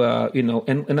do,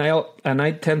 and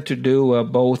I tend to do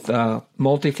both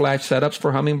multi-flash setups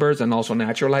for hummingbirds and also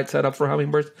natural light setups for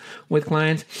hummingbirds with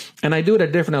clients. And I do it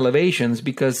at different elevations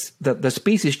because the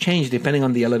species change depending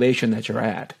on the elevation that you're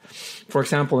at. For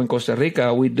example, in Costa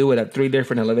Rica, we do it at 3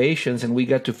 different elevations, and we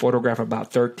get to photograph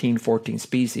about 13, 14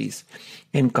 species.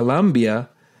 In Colombia,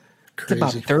 it's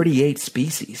about 38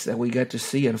 species that we get to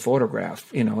see and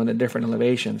photograph, in the different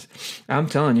elevations. I'm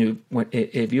telling you,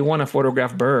 if you want to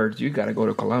photograph birds, you got to go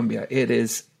to Colombia.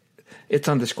 It's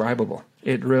undescribable.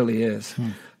 It really is.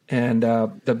 And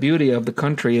the beauty of the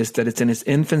country is that it's in its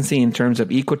infancy in terms of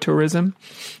ecotourism.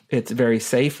 It's very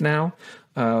safe now.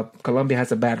 Colombia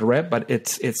has a bad rep, but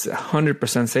it's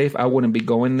 100% safe. I wouldn't be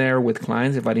going there with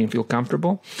clients if I didn't feel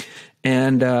comfortable.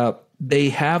 And they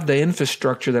have the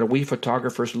infrastructure that we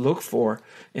photographers look for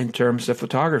in terms of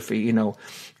photography,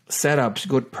 setups,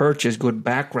 good perches, good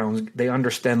backgrounds. They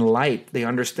understand light. They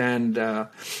understand, I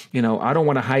don't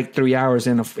want to hike 3 hours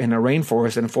in a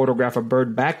rainforest and photograph a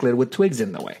bird backlit with twigs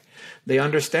in the way. They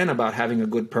understand about having a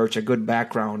good perch, a good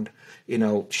background,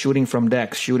 shooting from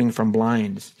decks, shooting from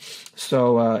blinds.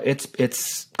 So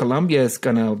it's Colombia is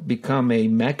going to become a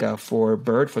mecca for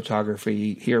bird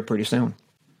photography here pretty soon.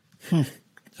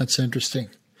 That's interesting.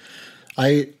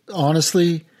 I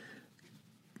honestly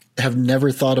have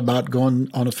never thought about going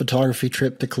on a photography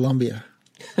trip to Colombia.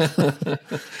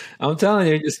 I'm telling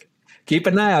you, just keep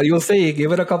an eye out. You'll see.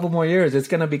 Give it a couple more years. It's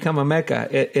going to become a mecca,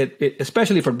 it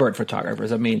especially for bird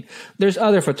photographers. I mean, there's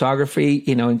other photography,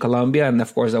 in Colombia, and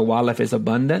of course, the wildlife is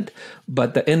abundant,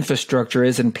 but the infrastructure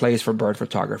is in place for bird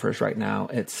photographers right now.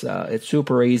 It's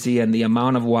super easy, and the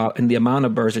amount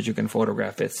of birds that you can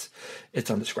photograph, it's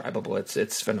undescribable.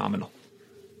 It's phenomenal.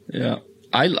 Yeah,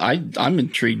 I'm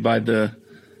intrigued by the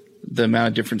amount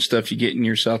of different stuff you get in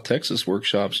your South Texas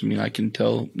workshops. I mean, I can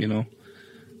tell,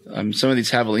 some of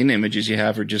these javelina images you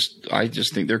have I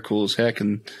just think they're cool as heck.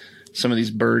 And some of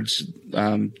these birds,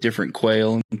 different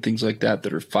quail and things like that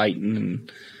are fighting and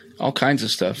all kinds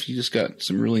of stuff. You just got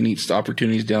some really neat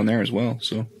opportunities down there as well.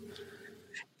 So.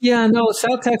 Yeah, no,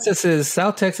 South Texas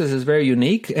is very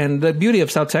unique. And the beauty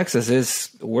of South Texas is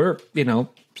we're,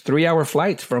 3-hour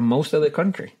flights from most of the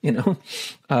country, and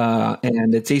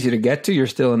it's easy to get to. You're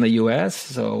still in the U.S.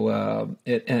 So,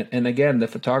 and again, the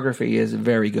photography is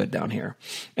very good down here.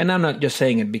 And I'm not just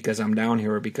saying it because I'm down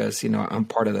here or because, I'm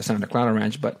part of the Santa Clara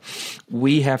Ranch, but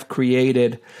we have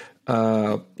created,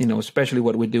 especially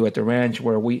what we do at the ranch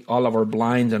where all of our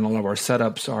blinds and all of our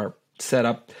setups are set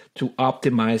up to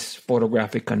optimize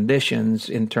photographic conditions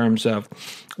in terms of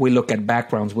we look at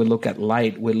backgrounds, we look at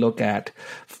light, we look at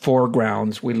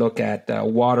foregrounds, we look at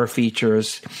water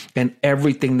features, and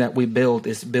everything that we build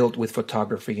is built with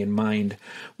photography in mind.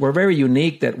 We're very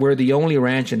unique that we're the only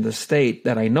ranch in the state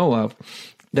that I know of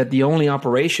that the only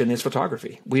operation is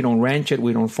photography. We don't ranch it,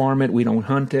 we don't farm it, we don't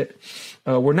hunt it.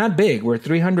 We're not big. We're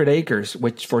 300 acres,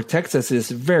 which for Texas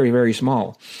is very, very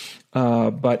small.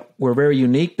 But we're very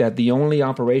unique that the only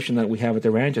operation that we have at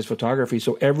the ranch is photography.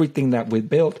 So everything that we've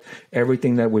built,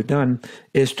 everything that we've done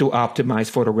is to optimize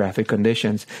photographic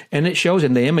conditions. And it shows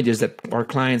in the images that our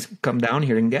clients come down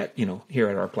here and get, here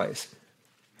at our place.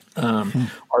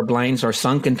 Our blinds are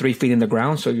sunken 3 feet in the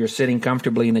ground. So you're sitting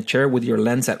comfortably in a chair with your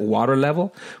lens at water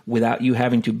level without you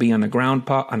having to be on a ground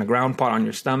pot on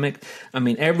your stomach. I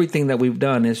mean, everything that we've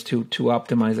done is to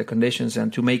optimize the conditions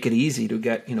and to make it easy to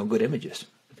get, good images.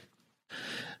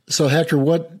 So Hector,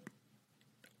 what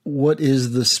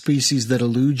is the species that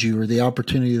eludes you or the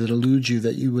opportunity that eludes you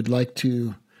that you would like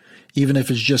to, even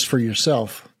if it's just for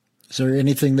yourself? Is there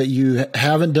anything that you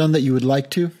haven't done that you would like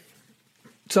to?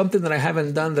 Something that I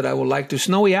haven't done that I would like to,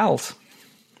 snowy owls.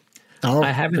 Oh,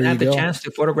 I haven't had the chance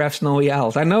to photograph snowy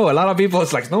owls. I know a lot of people,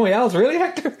 it's like, snowy owls, really,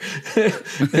 Hector?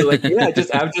 They're like, yeah,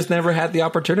 I've just never had the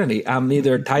opportunity. I'm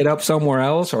either tied up somewhere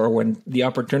else or when the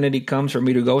opportunity comes for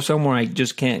me to go somewhere, I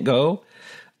just can't go.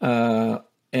 It's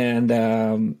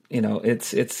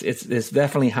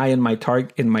definitely high in my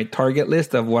target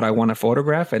list of what I want to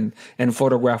photograph and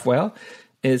photograph well.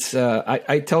 It's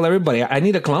I tell everybody I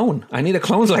need a clone. I need a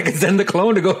clone so I can send the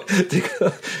clone to go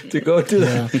do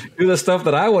the stuff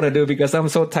that I want to do because I'm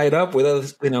so tied up with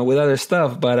other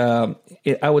stuff. But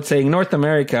I would say in North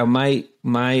America, my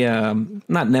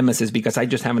not nemesis because I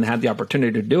just haven't had the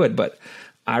opportunity to do it, but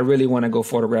I really want to go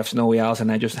photograph snowy owls,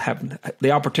 and I just haven't. The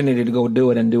opportunity to go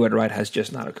do it and do it right has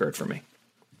just not occurred for me.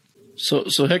 So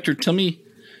Hector, tell me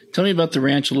about the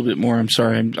ranch a little bit more. I'm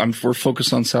sorry, we're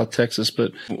focused on South Texas,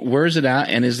 but where is it at?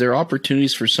 And is there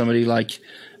opportunities for somebody like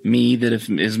me that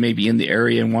is maybe in the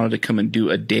area and wanted to come and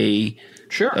do a day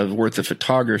Sure. of worth of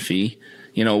photography?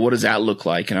 what does that look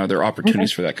like? And are there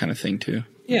opportunities for that kind of thing too?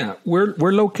 Yeah, we're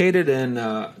located in,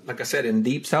 like I said, in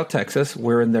deep South Texas.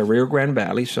 We're in the Rio Grande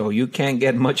Valley, so you can't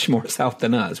get much more south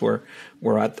than us. We're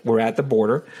at the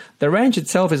border. The ranch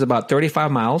itself is about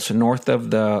 35 miles north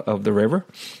of the river,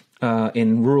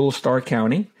 in rural Starr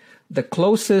County. The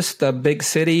closest big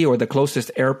city or the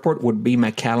closest airport would be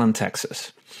McAllen,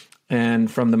 Texas.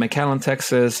 And from the McAllen,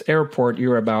 Texas airport,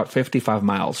 you're about 55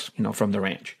 miles, from the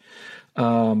ranch.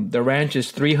 The ranch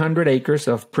is 300 acres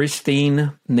of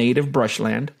pristine native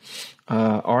brushland.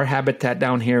 Our habitat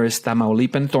down here is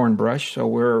Tamaulipan thorn brush. So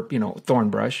we're, thorn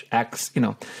brush,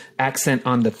 accent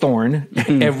on the thorn.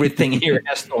 Everything here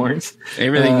has thorns.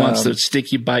 Everything wants to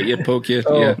stick you, bite you, poke you.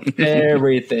 Yeah.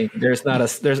 Everything.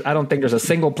 I don't think there's a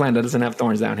single plant that doesn't have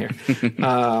thorns down here.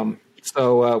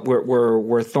 So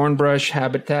we're thorn brush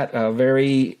habitat,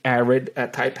 very arid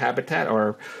type habitat.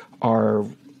 Our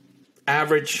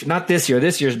average, not this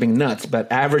year's being nuts,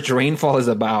 but average rainfall is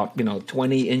about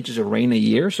 20 inches of rain a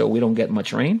year, so we don't get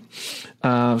much rain.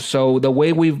 So the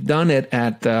way we've done it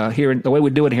the way we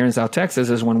do it here in South Texas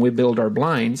is when we build our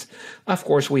blinds. Of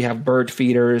course, we have bird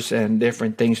feeders and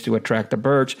different things to attract the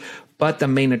birds, but the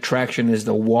main attraction is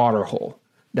the water hole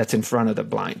that's in front of the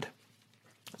blind.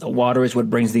 The water is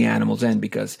what brings the animals in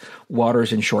because water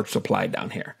is in short supply down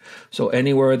here. So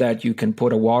anywhere that you can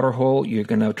put a water hole, you're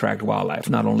going to attract wildlife,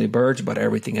 not only birds, but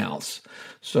everything else.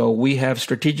 So we have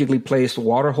strategically placed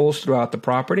water holes throughout the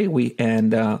property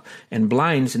and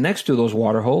blinds next to those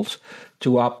water holes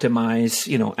to optimize,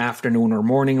 afternoon or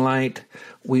morning light.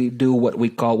 We do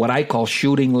what I call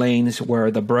shooting lanes, where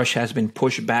the brush has been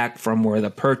pushed back from where the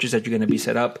perch is that you're going to be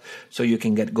set up, so you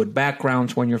can get good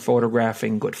backgrounds when you're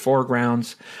photographing, good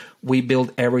foregrounds. We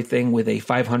build everything with a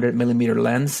 500 millimeter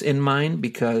lens in mind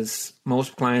because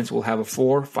most clients will have a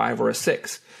 4, 5, or a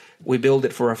 6. We build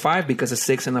it for a 5 because a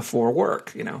 6 and a 4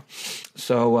 work,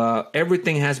 So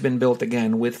everything has been built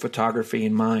again with photography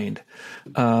in mind.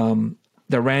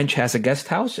 The ranch has a guest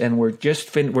house, and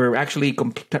we're actually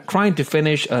trying to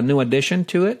finish a new addition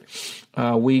to it.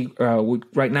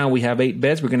 Right now we have 8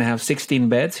 beds. We're going to have 16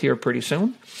 beds here pretty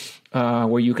soon,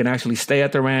 where you can actually stay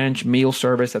at the ranch, meal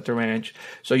service at the ranch.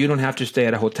 So you don't have to stay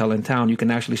at a hotel in town. You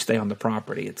can actually stay on the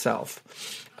property itself.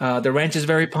 The ranch is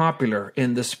very popular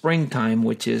in the springtime,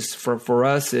 which is for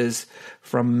us is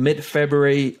from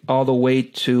mid-February all the way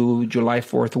to July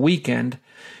 4th weekend.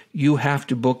 You have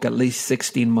to book at least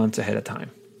 16 months ahead of time.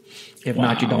 If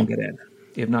not, you don't get in.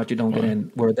 Get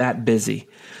in. We're that busy.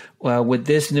 Well, with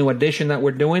this new addition that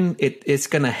we're doing, it's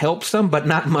going to help some, but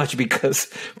not much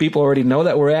because people already know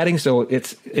that we're adding. So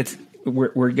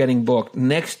we're getting booked.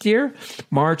 Next year,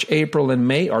 March, April, and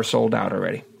May are sold out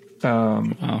already.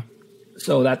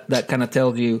 So that kind of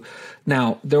tells you.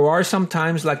 Now, there are some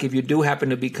times, like if you do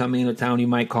happen to be coming into town, you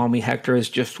might call me. Hector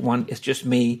is it's just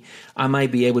me. I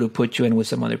might be able to put you in with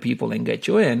some other people and get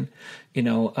you in,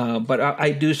 but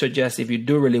I do suggest if you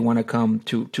do really want to come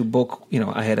to book,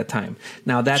 ahead of time.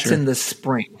 Now that's in the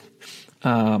spring.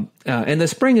 And the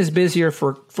spring is busier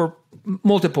for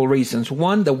multiple reasons.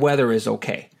 One, the weather is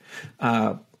okay.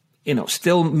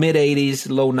 Still mid 80s,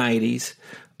 low 90s.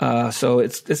 So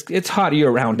it's hot year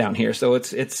round down here. So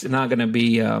it's not going to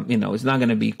be, it's not going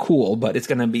to be cool, but it's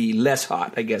going to be less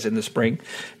hot, I guess, in the spring.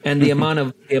 And the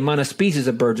amount of species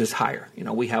of birds is higher.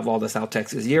 We have all the South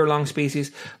Texas year-long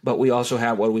species, but we also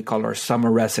have what we call our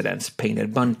summer residents: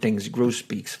 painted buntings,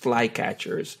 grosbeaks,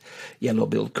 flycatchers,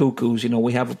 yellow-billed cuckoos.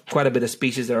 We have quite a bit of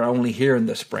species that are only here in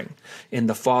the spring. In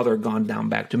the fall, they're gone down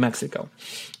back to Mexico.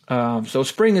 So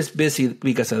spring is busy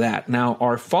because of that. Now,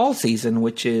 our fall season,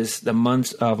 which is the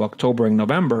months of October and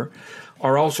November,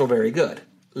 are also very good.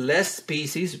 Less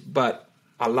species, but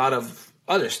a lot of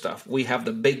other stuff. We have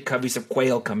the big coveys of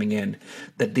quail coming in.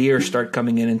 The deer start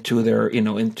coming into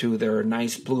their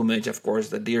nice plumage. Of course,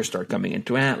 the deer start coming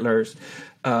into antlers.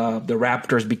 The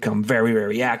raptors become very,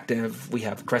 very active. We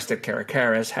have crested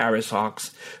caracaras, Harris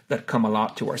hawks that come a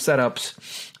lot to our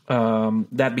setups.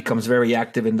 That becomes very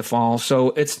active in the fall.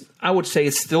 So I would say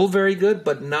it's still very good,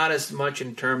 but not as much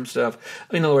in terms of,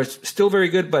 in other words, still very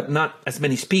good, but not as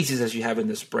many species as you have in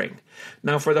the spring.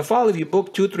 Now for the fall, if you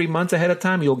book 2-3 months ahead of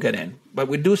time, you'll get in, but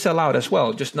we do sell out as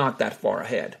well, just not that far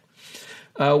ahead.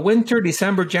 Winter,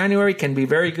 December, January can be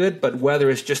very good, but weather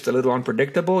is just a little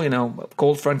unpredictable. A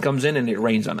cold front comes in and it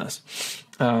rains on us.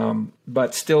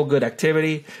 But still good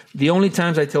activity. The only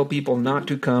times I tell people not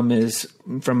to come is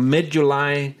from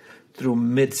mid-July through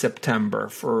mid-September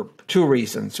for 2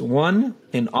 reasons. One,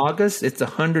 in August, it's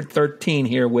 113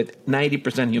 here with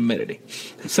 90% humidity.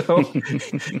 So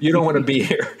you don't want to be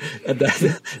here at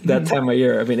that time of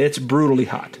year. I mean, it's brutally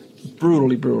hot.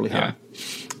 Brutally hot.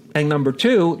 And number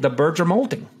 2, the birds are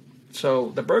molting.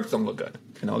 So the birds don't look good.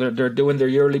 They're doing their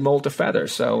yearly molt of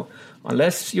feathers. So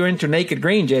unless you're into naked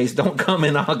green jays, don't come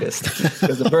in August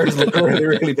because the birds look really,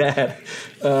 really bad.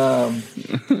 So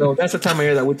that's the time of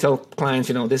year that we tell clients,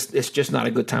 this it's just not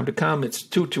a good time to come. It's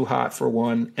too hot for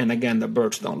one. And again, the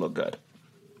birds don't look good.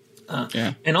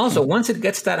 And also, once it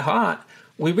gets that hot,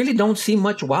 we really don't see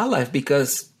much wildlife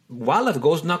because wildlife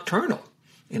goes nocturnal.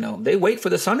 They wait for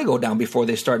the sun to go down before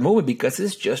they start moving because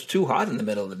it's just too hot in the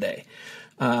middle of the day.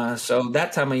 So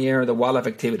that time of year, the wildlife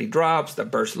activity drops. The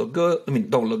birds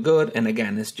don't look good. And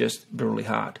again, it's just really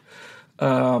hot.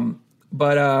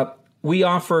 But we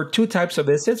offer two types of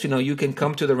visits. You can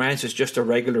come to the ranch as just a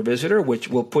regular visitor, which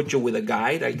will put you with a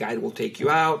guide. A guide will take you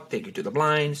out, take you to the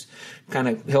blinds, kind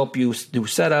of help you do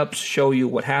setups, show you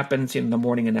what happens in the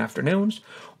morning and afternoons.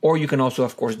 Or you can also,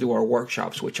 of course, do our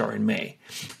workshops, which are in May.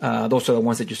 Those are the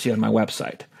ones that you see on my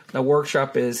website. The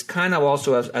workshop is kind of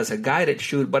also as a guided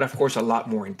shoot, but of course a lot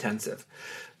more intensive.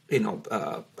 A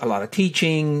lot of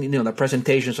teaching, the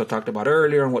presentations I talked about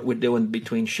earlier and what we're doing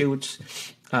between shoots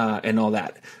and all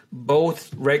that.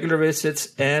 Both regular visits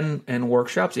and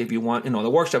workshops, if you want. The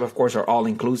workshop, of course, are all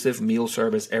inclusive, meal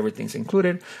service, everything's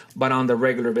included. But on the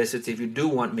regular visits, if you do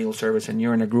want meal service and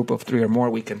you're in a group of 3 or more,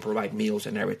 we can provide meals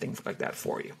and everything like that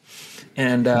for you.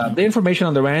 And the information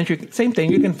on the ranch, same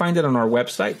thing, you can find it on our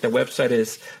website. The website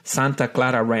is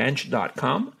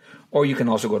santaclararanch.com. Or you can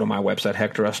also go to my website,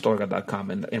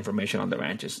 hectorastorga.com, and the information on the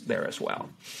ranch is there as well.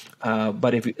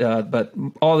 But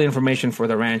all the information for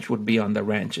the ranch would be on the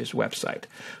ranch's website.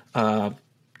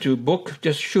 To book,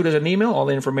 just shoot us an email. All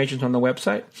the information's on the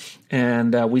website,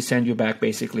 and we send you back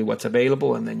basically what's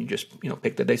available, and then you just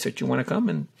pick the dates that you want to come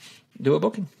and do a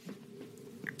booking.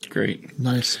 Great,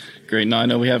 nice, great. Now I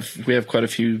know we have quite a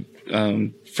few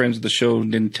friends of the show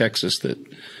in Texas that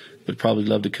would probably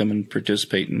love to come and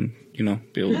participate and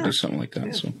be able to do something like that.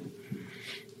 Yeah. So,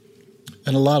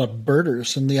 and a lot of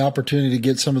birders and the opportunity to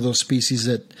get some of those species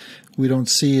that we don't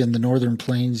see in the northern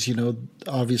plains.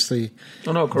 Obviously,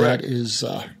 correct. That is,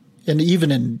 and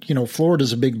even in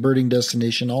Florida's a big birding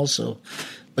destination also,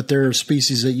 but there are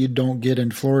species that you don't get in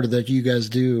Florida that you guys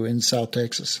do in South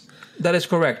Texas. That is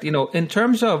correct. In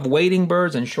terms of wading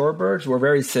birds and shorebirds, we're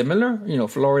very similar,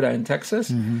 Florida and Texas.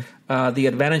 Mm-hmm. The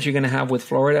advantage you're going to have with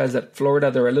Florida is that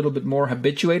Florida, they're a little bit more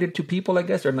habituated to people, I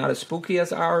guess. They're not as spooky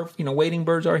as our, wading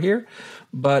birds are here.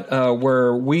 But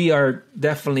where we are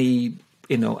definitely,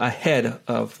 ahead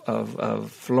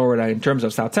of Florida in terms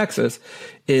of South Texas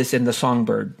is in the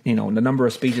songbird, the number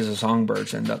of species of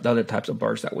songbirds and the other types of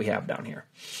birds that we have down here.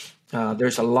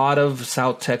 There's a lot of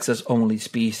South Texas only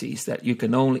species that you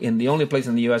can the only place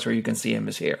in the U.S. where you can see them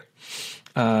is here.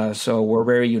 So we're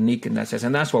very unique in that sense.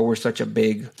 And that's why we're such a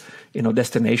big,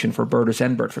 destination for birders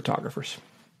and bird photographers.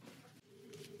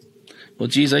 Well,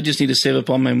 geez, I just need to save up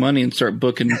all my money and start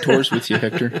booking tours with you,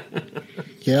 Hector.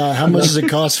 Yeah. How much does it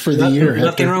cost for the year,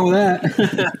 Nothing Hector? wrong with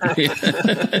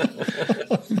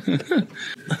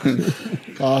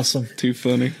that. Awesome. Too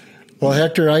funny. Well,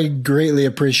 Hector, I greatly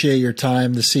appreciate your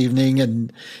time this evening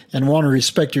and want to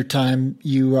respect your time.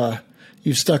 You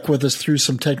stuck with us through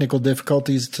some technical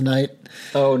difficulties tonight.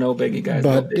 Oh, no biggie, guys.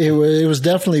 But it was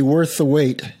definitely worth the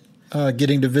wait,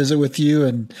 getting to visit with you,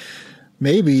 and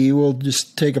maybe we'll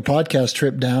just take a podcast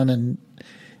trip down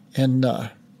and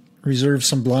reserve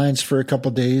some blinds for a couple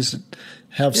of days and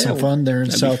have some fun there in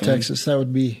South Texas. That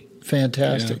would be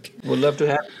fantastic. Yeah. We'd love to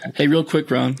have you. Hey, real quick,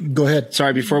 Ron. Go ahead.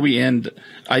 Sorry, before we end,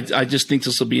 I just think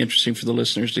this will be interesting for the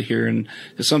listeners to hear. And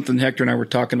it's something Hector and I were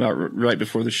talking about right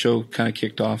before the show kind of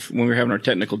kicked off when we were having our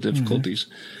technical difficulties.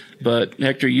 Mm-hmm. But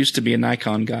Hector used to be a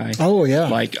Nikon guy. Oh,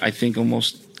 yeah. I think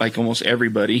almost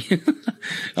everybody.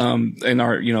 And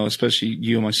our, especially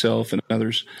you and myself and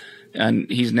others. And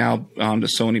he's now on to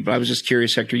Sony. But I was just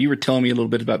curious, Hector, you were telling me a little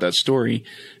bit about that story.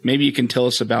 Maybe you can tell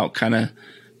us about kind of,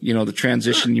 the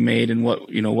transition you made and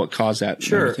what caused that.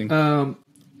 Sure.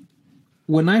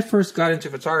 When I first got into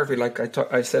photography, like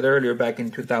I said earlier, back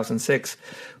in 2006,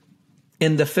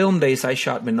 in the film days, I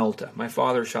shot Minolta. My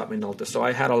father shot Minolta, so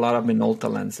I had a lot of Minolta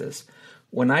lenses.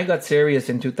 When I got serious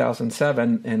in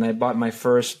 2007 and I bought my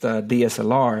first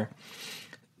DSLR,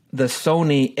 the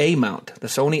Sony A-mount, the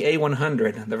Sony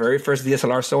A100, the very first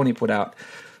DSLR Sony put out,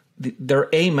 their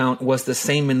A-mount was the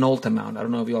same Minolta mount. I don't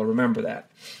know if you all remember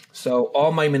that. So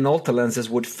all my Minolta lenses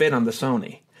would fit on the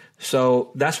Sony.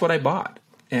 So that's what I bought.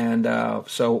 And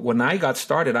so when I got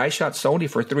started, I shot Sony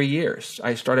for 3 years.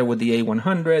 I started with the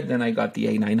A100, then I got the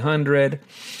A900,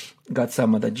 got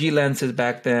some of the G lenses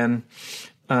back then.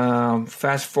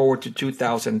 Fast forward to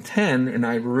 2010, and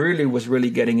I was really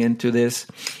getting into this.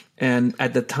 And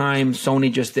at the time,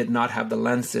 Sony just did not have the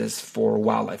lenses for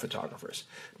wildlife photographers.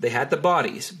 They had the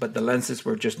bodies, but the lenses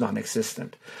were just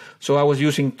non-existent. So I was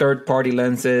using third-party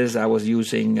lenses. I was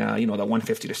using, the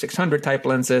 150 to 600 type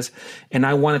lenses, and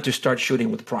I wanted to start shooting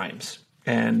with primes.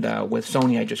 And with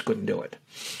Sony, I just couldn't do it.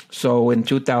 So in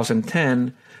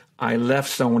 2010, I left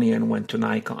Sony and went to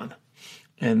Nikon.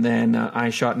 And then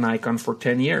I shot Nikon for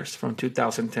 10 years, from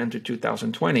 2010 to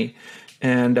 2020.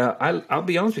 And I'll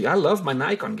be honest with you, I love my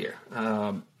Nikon gear.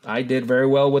 I did very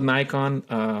well with Nikon.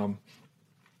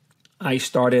 I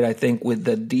started, I think, with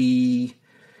the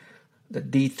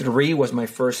D3 was my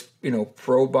first,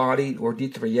 pro body, or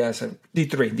D3, yes,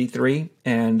 D3.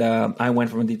 And I went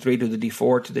from the D3 to the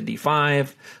D4 to the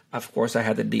D5. Of course, I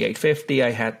had the D850. I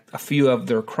had a few of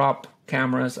their crop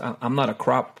cameras. I'm not a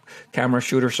crop camera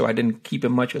shooter, so I didn't keep it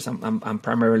much because I'm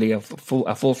primarily a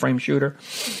full frame shooter.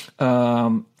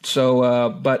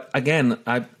 But again,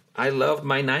 I loved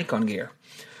my Nikon gear.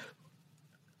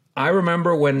 I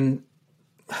remember when,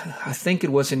 I think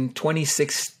it was in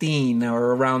 2016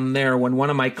 or around there, when one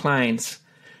of my clients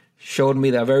showed me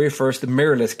the very first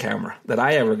mirrorless camera that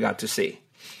I ever got to see.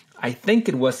 I think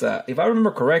it was, if I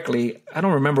remember correctly, I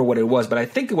don't remember what it was, but I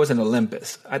think it was an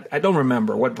Olympus. I don't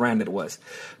remember what brand it was.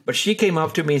 But she came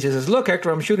up to me and she says, "Look, Hector,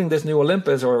 I'm shooting this new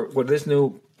Olympus, or with this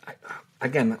new,"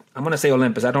 again, I'm going to say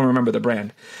Olympus. I don't remember the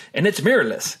brand. And it's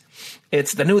mirrorless.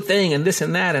 It's the new thing and this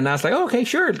and that. And I was like, oh, okay,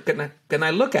 sure. Can I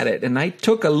look at it? And I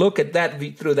took a look at that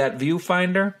through that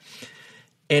viewfinder.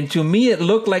 And to me, it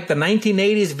looked like the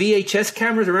 1980s VHS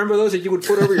cameras. Remember those that you would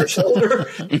put over your shoulder?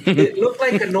 It looked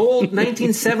like an old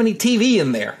 1970 TV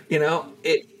in there.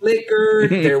 It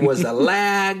flickered. There was a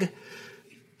lag.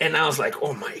 And I was like,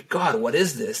 oh my God, what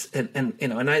is this? And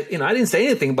I didn't say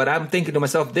anything, but I'm thinking to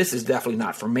myself, this is definitely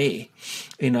not for me.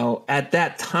 At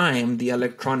that time, the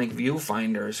electronic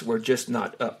viewfinders were just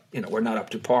not up, were not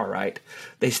up to par, right?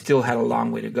 They still had a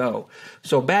long way to go.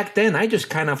 So back then, I just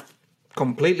kind of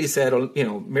completely said,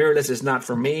 mirrorless is not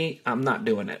for me. I'm not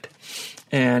doing it.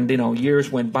 And,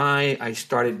 years went by. I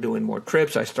started doing more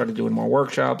trips. I started doing more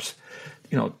workshops.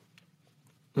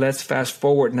 Let's fast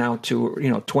forward now to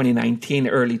 2019,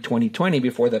 early 2020,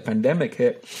 before the pandemic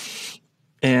hit,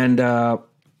 and now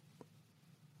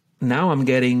I'm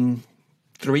getting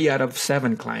 3 out of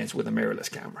 7 clients with a mirrorless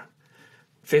camera,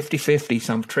 50-50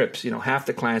 some trips. Half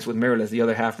the clients with mirrorless, the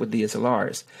other half with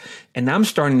DSLRs, and I'm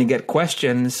starting to get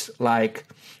questions like,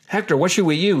 "Hector, what should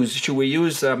we use? Should we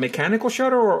use a mechanical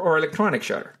shutter or electronic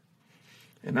shutter?"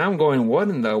 And I'm going, what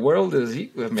in the world is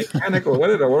mechanical? What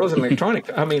in the world is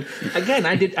electronic? I mean, again,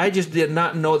 I just did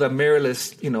not know the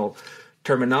mirrorless,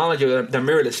 terminology, the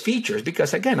mirrorless features,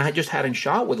 because again, I just hadn't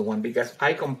shot with one because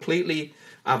I completely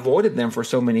avoided them for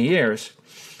so many years.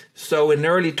 So in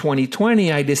early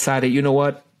 2020, I decided, you know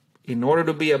what? In order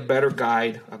to be a better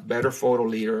guide, a better photo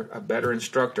leader, a better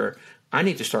instructor, I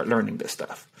need to start learning this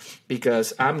stuff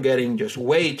because I'm getting just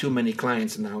way too many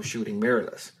clients now shooting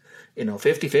mirrorless.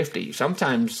 50-50,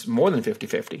 sometimes more than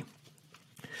 50-50.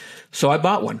 So I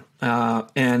bought one.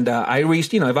 And I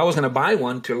reached, if I was going to buy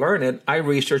one to learn it, I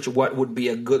researched what would be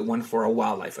a good one for a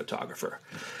wildlife photographer.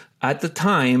 At the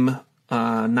time,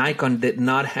 Nikon did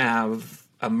not have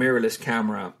a mirrorless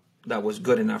camera that was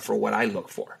good enough for what I look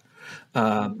for.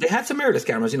 They had some mirrorless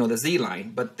cameras, the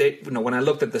Z-line, but they, when I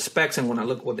looked at the specs and when I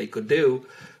looked what they could do,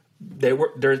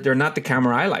 they're not the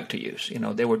camera I like to use.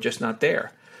 They were just not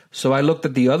there. So I looked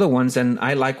at the other ones and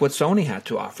I liked what Sony had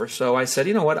to offer. So I said,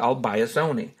 you know what, I'll buy a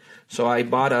Sony. So I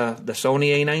bought the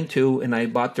Sony A9 II and I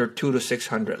bought their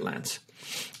 2-600 lens.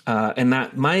 And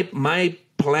that my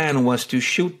plan was to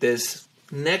shoot this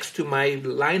next to my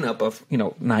lineup of,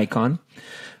 Nikon,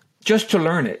 just to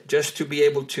learn it, just to be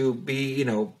able to be,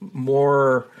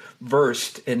 more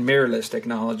versed in mirrorless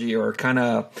technology, or kind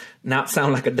of not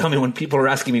sound like a dummy when people are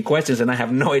asking me questions and I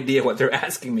have no idea what they're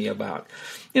asking me about.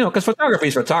 Because photography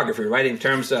is photography, right? In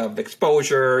terms of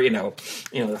exposure,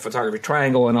 the photography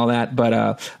triangle and all that.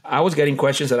 But I was getting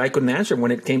questions that I couldn't answer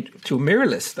when it came to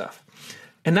mirrorless stuff.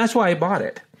 And that's why I bought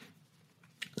it.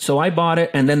 So I bought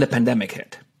it, and then the pandemic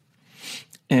hit.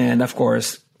 And of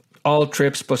course, all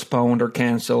trips postponed or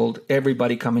canceled.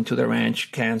 Everybody coming to the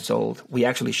ranch canceled. We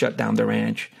actually shut down the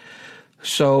ranch.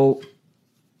 So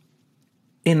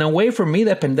in a way, for me,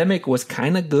 the pandemic was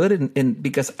kind of good, and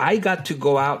because I got to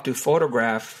go out to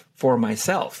photograph for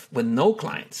myself with no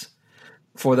clients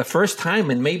for the first time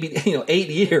in maybe 8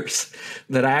 years,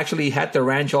 that I actually had the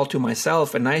ranch all to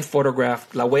myself, and I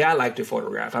photographed the way I like to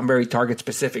photograph. I'm very target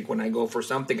specific. When I go for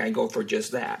something, I go for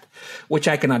just that, which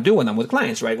I cannot do when I'm with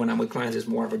clients, right? When I'm with clients, it's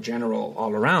more of a general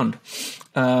all around.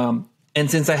 And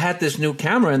since I had this new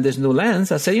camera and this new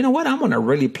lens, I said, you know what? I'm going to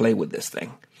really play with this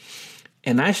thing.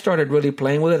 And I started really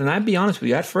playing with it. And I'd be honest with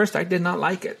you, at first I did not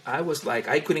like it. I was like,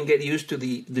 I couldn't get used to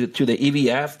the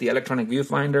EVF, the electronic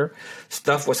viewfinder.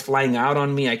 Stuff was flying out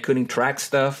on me. I couldn't track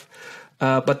stuff.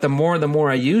 But the more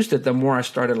I used it, the more I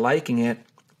started liking it.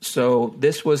 So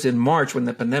this was in March when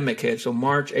the pandemic hit. So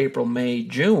March, April, May,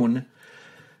 June.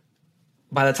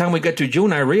 By the time we get to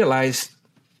June, I realized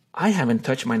I haven't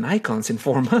touched my Nikons in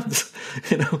 4 months.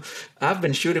 I've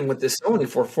been shooting with this Sony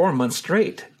for 4 months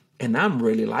straight. And I'm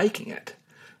really liking it.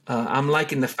 I'm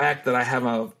liking the fact that I have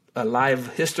a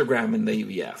live histogram in the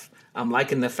EVF. I'm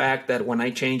liking the fact that when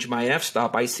I change my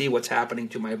f-stop, I see what's happening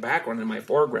to my background and my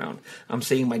foreground. I'm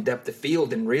seeing my depth of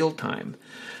field in real time.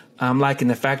 I'm liking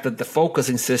the fact that the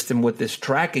focusing system with this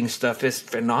tracking stuff is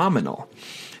phenomenal.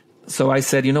 So I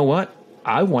said, you know what?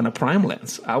 I want a prime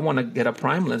lens. I want to get a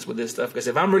prime lens with this stuff, because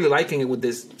if I'm really liking it with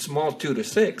this small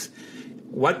 2-6,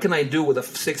 what can I do with a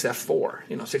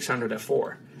 6f4, 600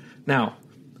 f4? Now,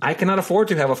 I cannot afford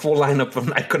to have a full lineup of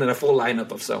Nikon and a full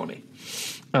lineup of Sony.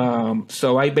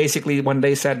 So I basically one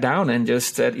day sat down and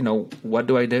just said, what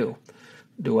do I do?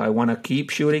 Do I want to keep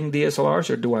shooting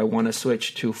DSLRs, or do I want to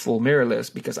switch to full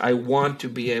mirrorless? Because I want to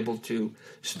be able to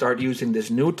start using this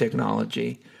new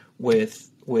technology with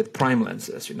prime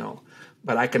lenses,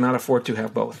 But I cannot afford to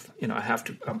have both. I'm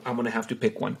going to have to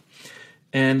pick one.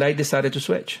 And I decided to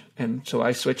switch. And so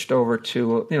I switched over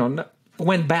to,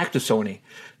 went back to Sony.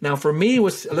 Now, for me, it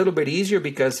was a little bit easier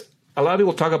because a lot of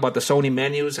people talk about the Sony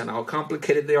menus and how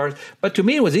complicated they are. But to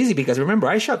me, it was easy because, remember,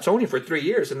 I shot Sony for 3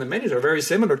 years, and the menus are very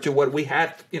similar to what we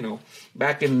had,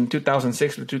 back in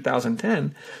 2006 to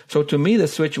 2010. So to me, the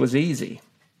switch was easy.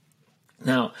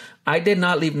 Now, I did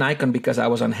not leave Nikon because I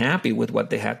was unhappy with what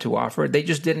they had to offer. They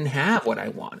just didn't have what I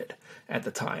wanted at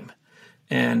the time.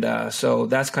 And so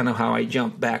that's kind of how I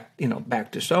jumped back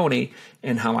to Sony,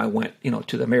 and how I went,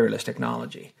 to the mirrorless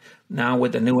technology. Now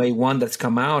with the new A1 that's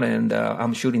come out, and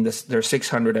I'm shooting their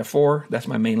 600 f4. That's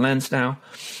my main lens now.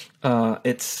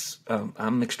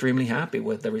 I'm extremely happy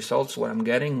with the results, what I'm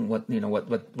getting, what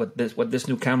this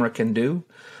new camera can do.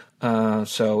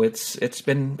 So it's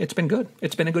been good.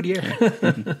 It's been a good year.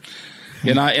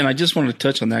 And I just wanted to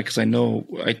touch on that because I know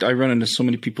I run into so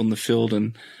many people in the field,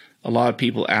 and a lot of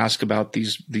people ask about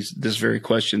this very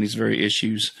question, these very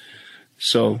issues.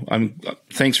 So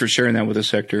thanks for sharing that with us,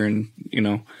 Hector. And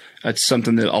that's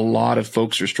something that a lot of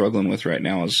folks are struggling with right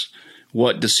now, is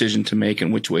what decision to make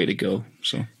and which way to go.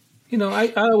 So,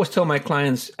 I always tell my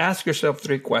clients, ask yourself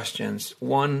 3 questions.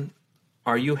 1,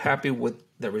 are you happy with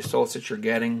the results that you're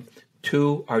getting?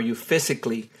 2, are you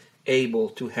physically able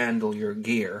to handle your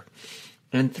gear?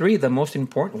 And 3, the most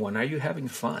important one, are you having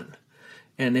fun?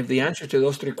 And if the answer to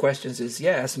those 3 questions is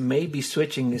yes, maybe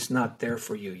switching is not there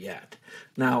for you yet.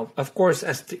 Now, of course,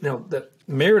 the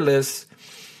mirrorless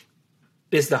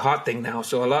is the hot thing now.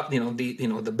 So a lot,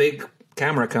 the big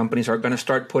camera companies are going to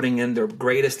start putting in their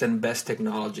greatest and best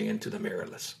technology into the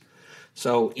mirrorless.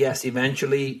 So yes,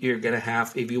 eventually you're going to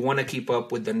have, if you want to keep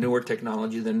up with the newer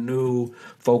technology, the new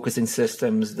focusing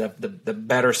systems, the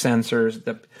better sensors,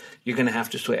 you're going to have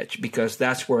to switch, because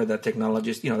that's where the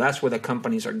technologists, that's where the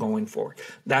companies are going for.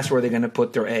 That's where they're going to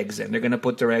put their eggs in. They're going to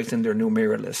put their eggs in their new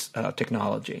mirrorless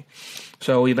technology.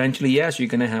 So eventually, yes, you're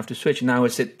going to have to switch. Now,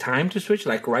 is it time to switch?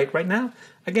 Like right now?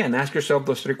 Again, ask yourself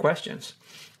those 3 questions.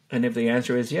 And if the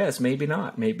answer is yes, maybe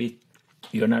not. Maybe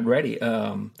you're not ready.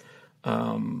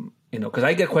 Because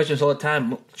I get questions all the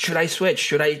time. Should I switch?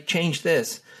 Should I change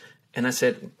this? And I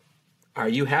said, are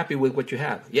you happy with what you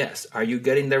have? Yes. Are you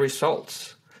getting the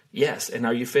results? Yes. And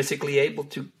are you physically able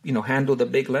to, handle the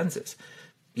big lenses?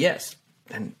 Yes.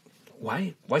 And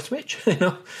why switch?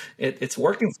 It's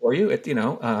working for you.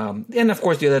 And of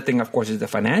course, the other thing, of course, is the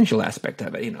financial aspect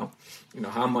of it.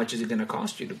 How much is it going to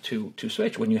cost you to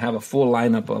switch when you have a full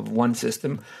lineup of one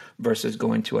system versus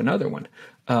going to another one?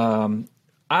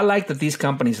 I like that these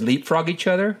companies leapfrog each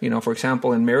other. For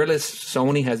example, in mirrorless,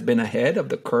 Sony has been ahead of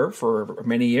the curve for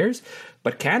many years,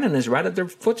 but Canon is right at their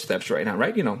footsteps right now,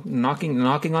 right?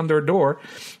 Knocking on their door.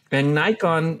 And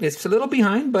Nikon is a little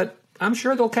behind, but I'm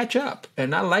sure they'll catch up.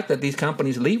 And I like that these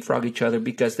companies leapfrog each other,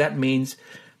 because that means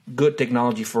good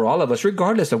technology for all of us,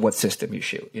 regardless of what system you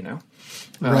shoot,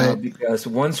 Right. Because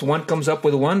once one comes up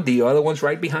with one, the other one's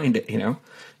right behind it,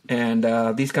 And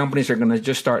these companies are going to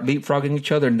just start leapfrogging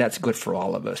each other, and that's good for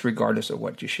all of us, regardless of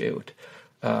what you shoot.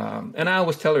 And I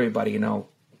always tell everybody,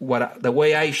 the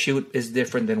way I shoot is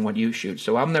different than what you shoot.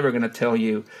 So I'm never going to tell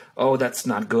you, oh, that's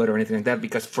not good or anything like that,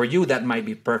 because for you, that might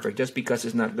be perfect. Just because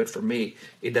it's not good for me,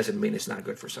 it doesn't mean it's not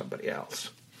good for somebody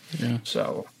else. Yeah.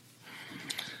 So.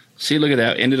 See, look at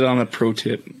that. Ended on a pro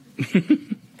tip.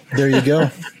 There you go.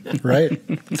 Right.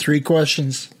 3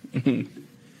 questions.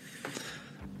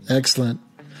 Excellent.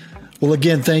 Well,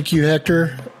 again, thank you,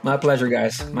 Hector. My pleasure,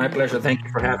 guys. My pleasure. Thank you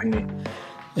for having me.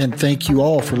 And thank you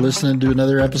all for listening to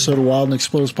another episode of Wild and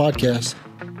Exposed Podcast.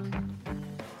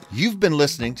 You've been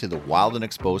listening to the Wild and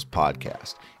Exposed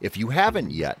Podcast. If you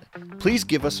haven't yet, please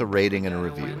give us a rating and a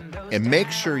review. And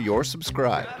make sure you're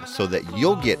subscribed so that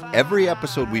you'll get every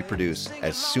episode we produce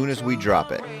as soon as we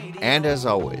drop it. And as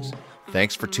always,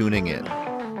 thanks for tuning in.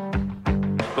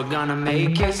 We're gonna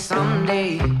make it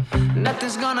someday.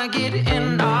 Nothing's gonna get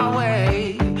in our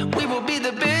way. We will be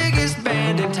the biggest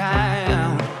band in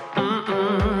town.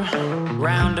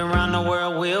 Round and round the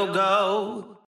world we'll go.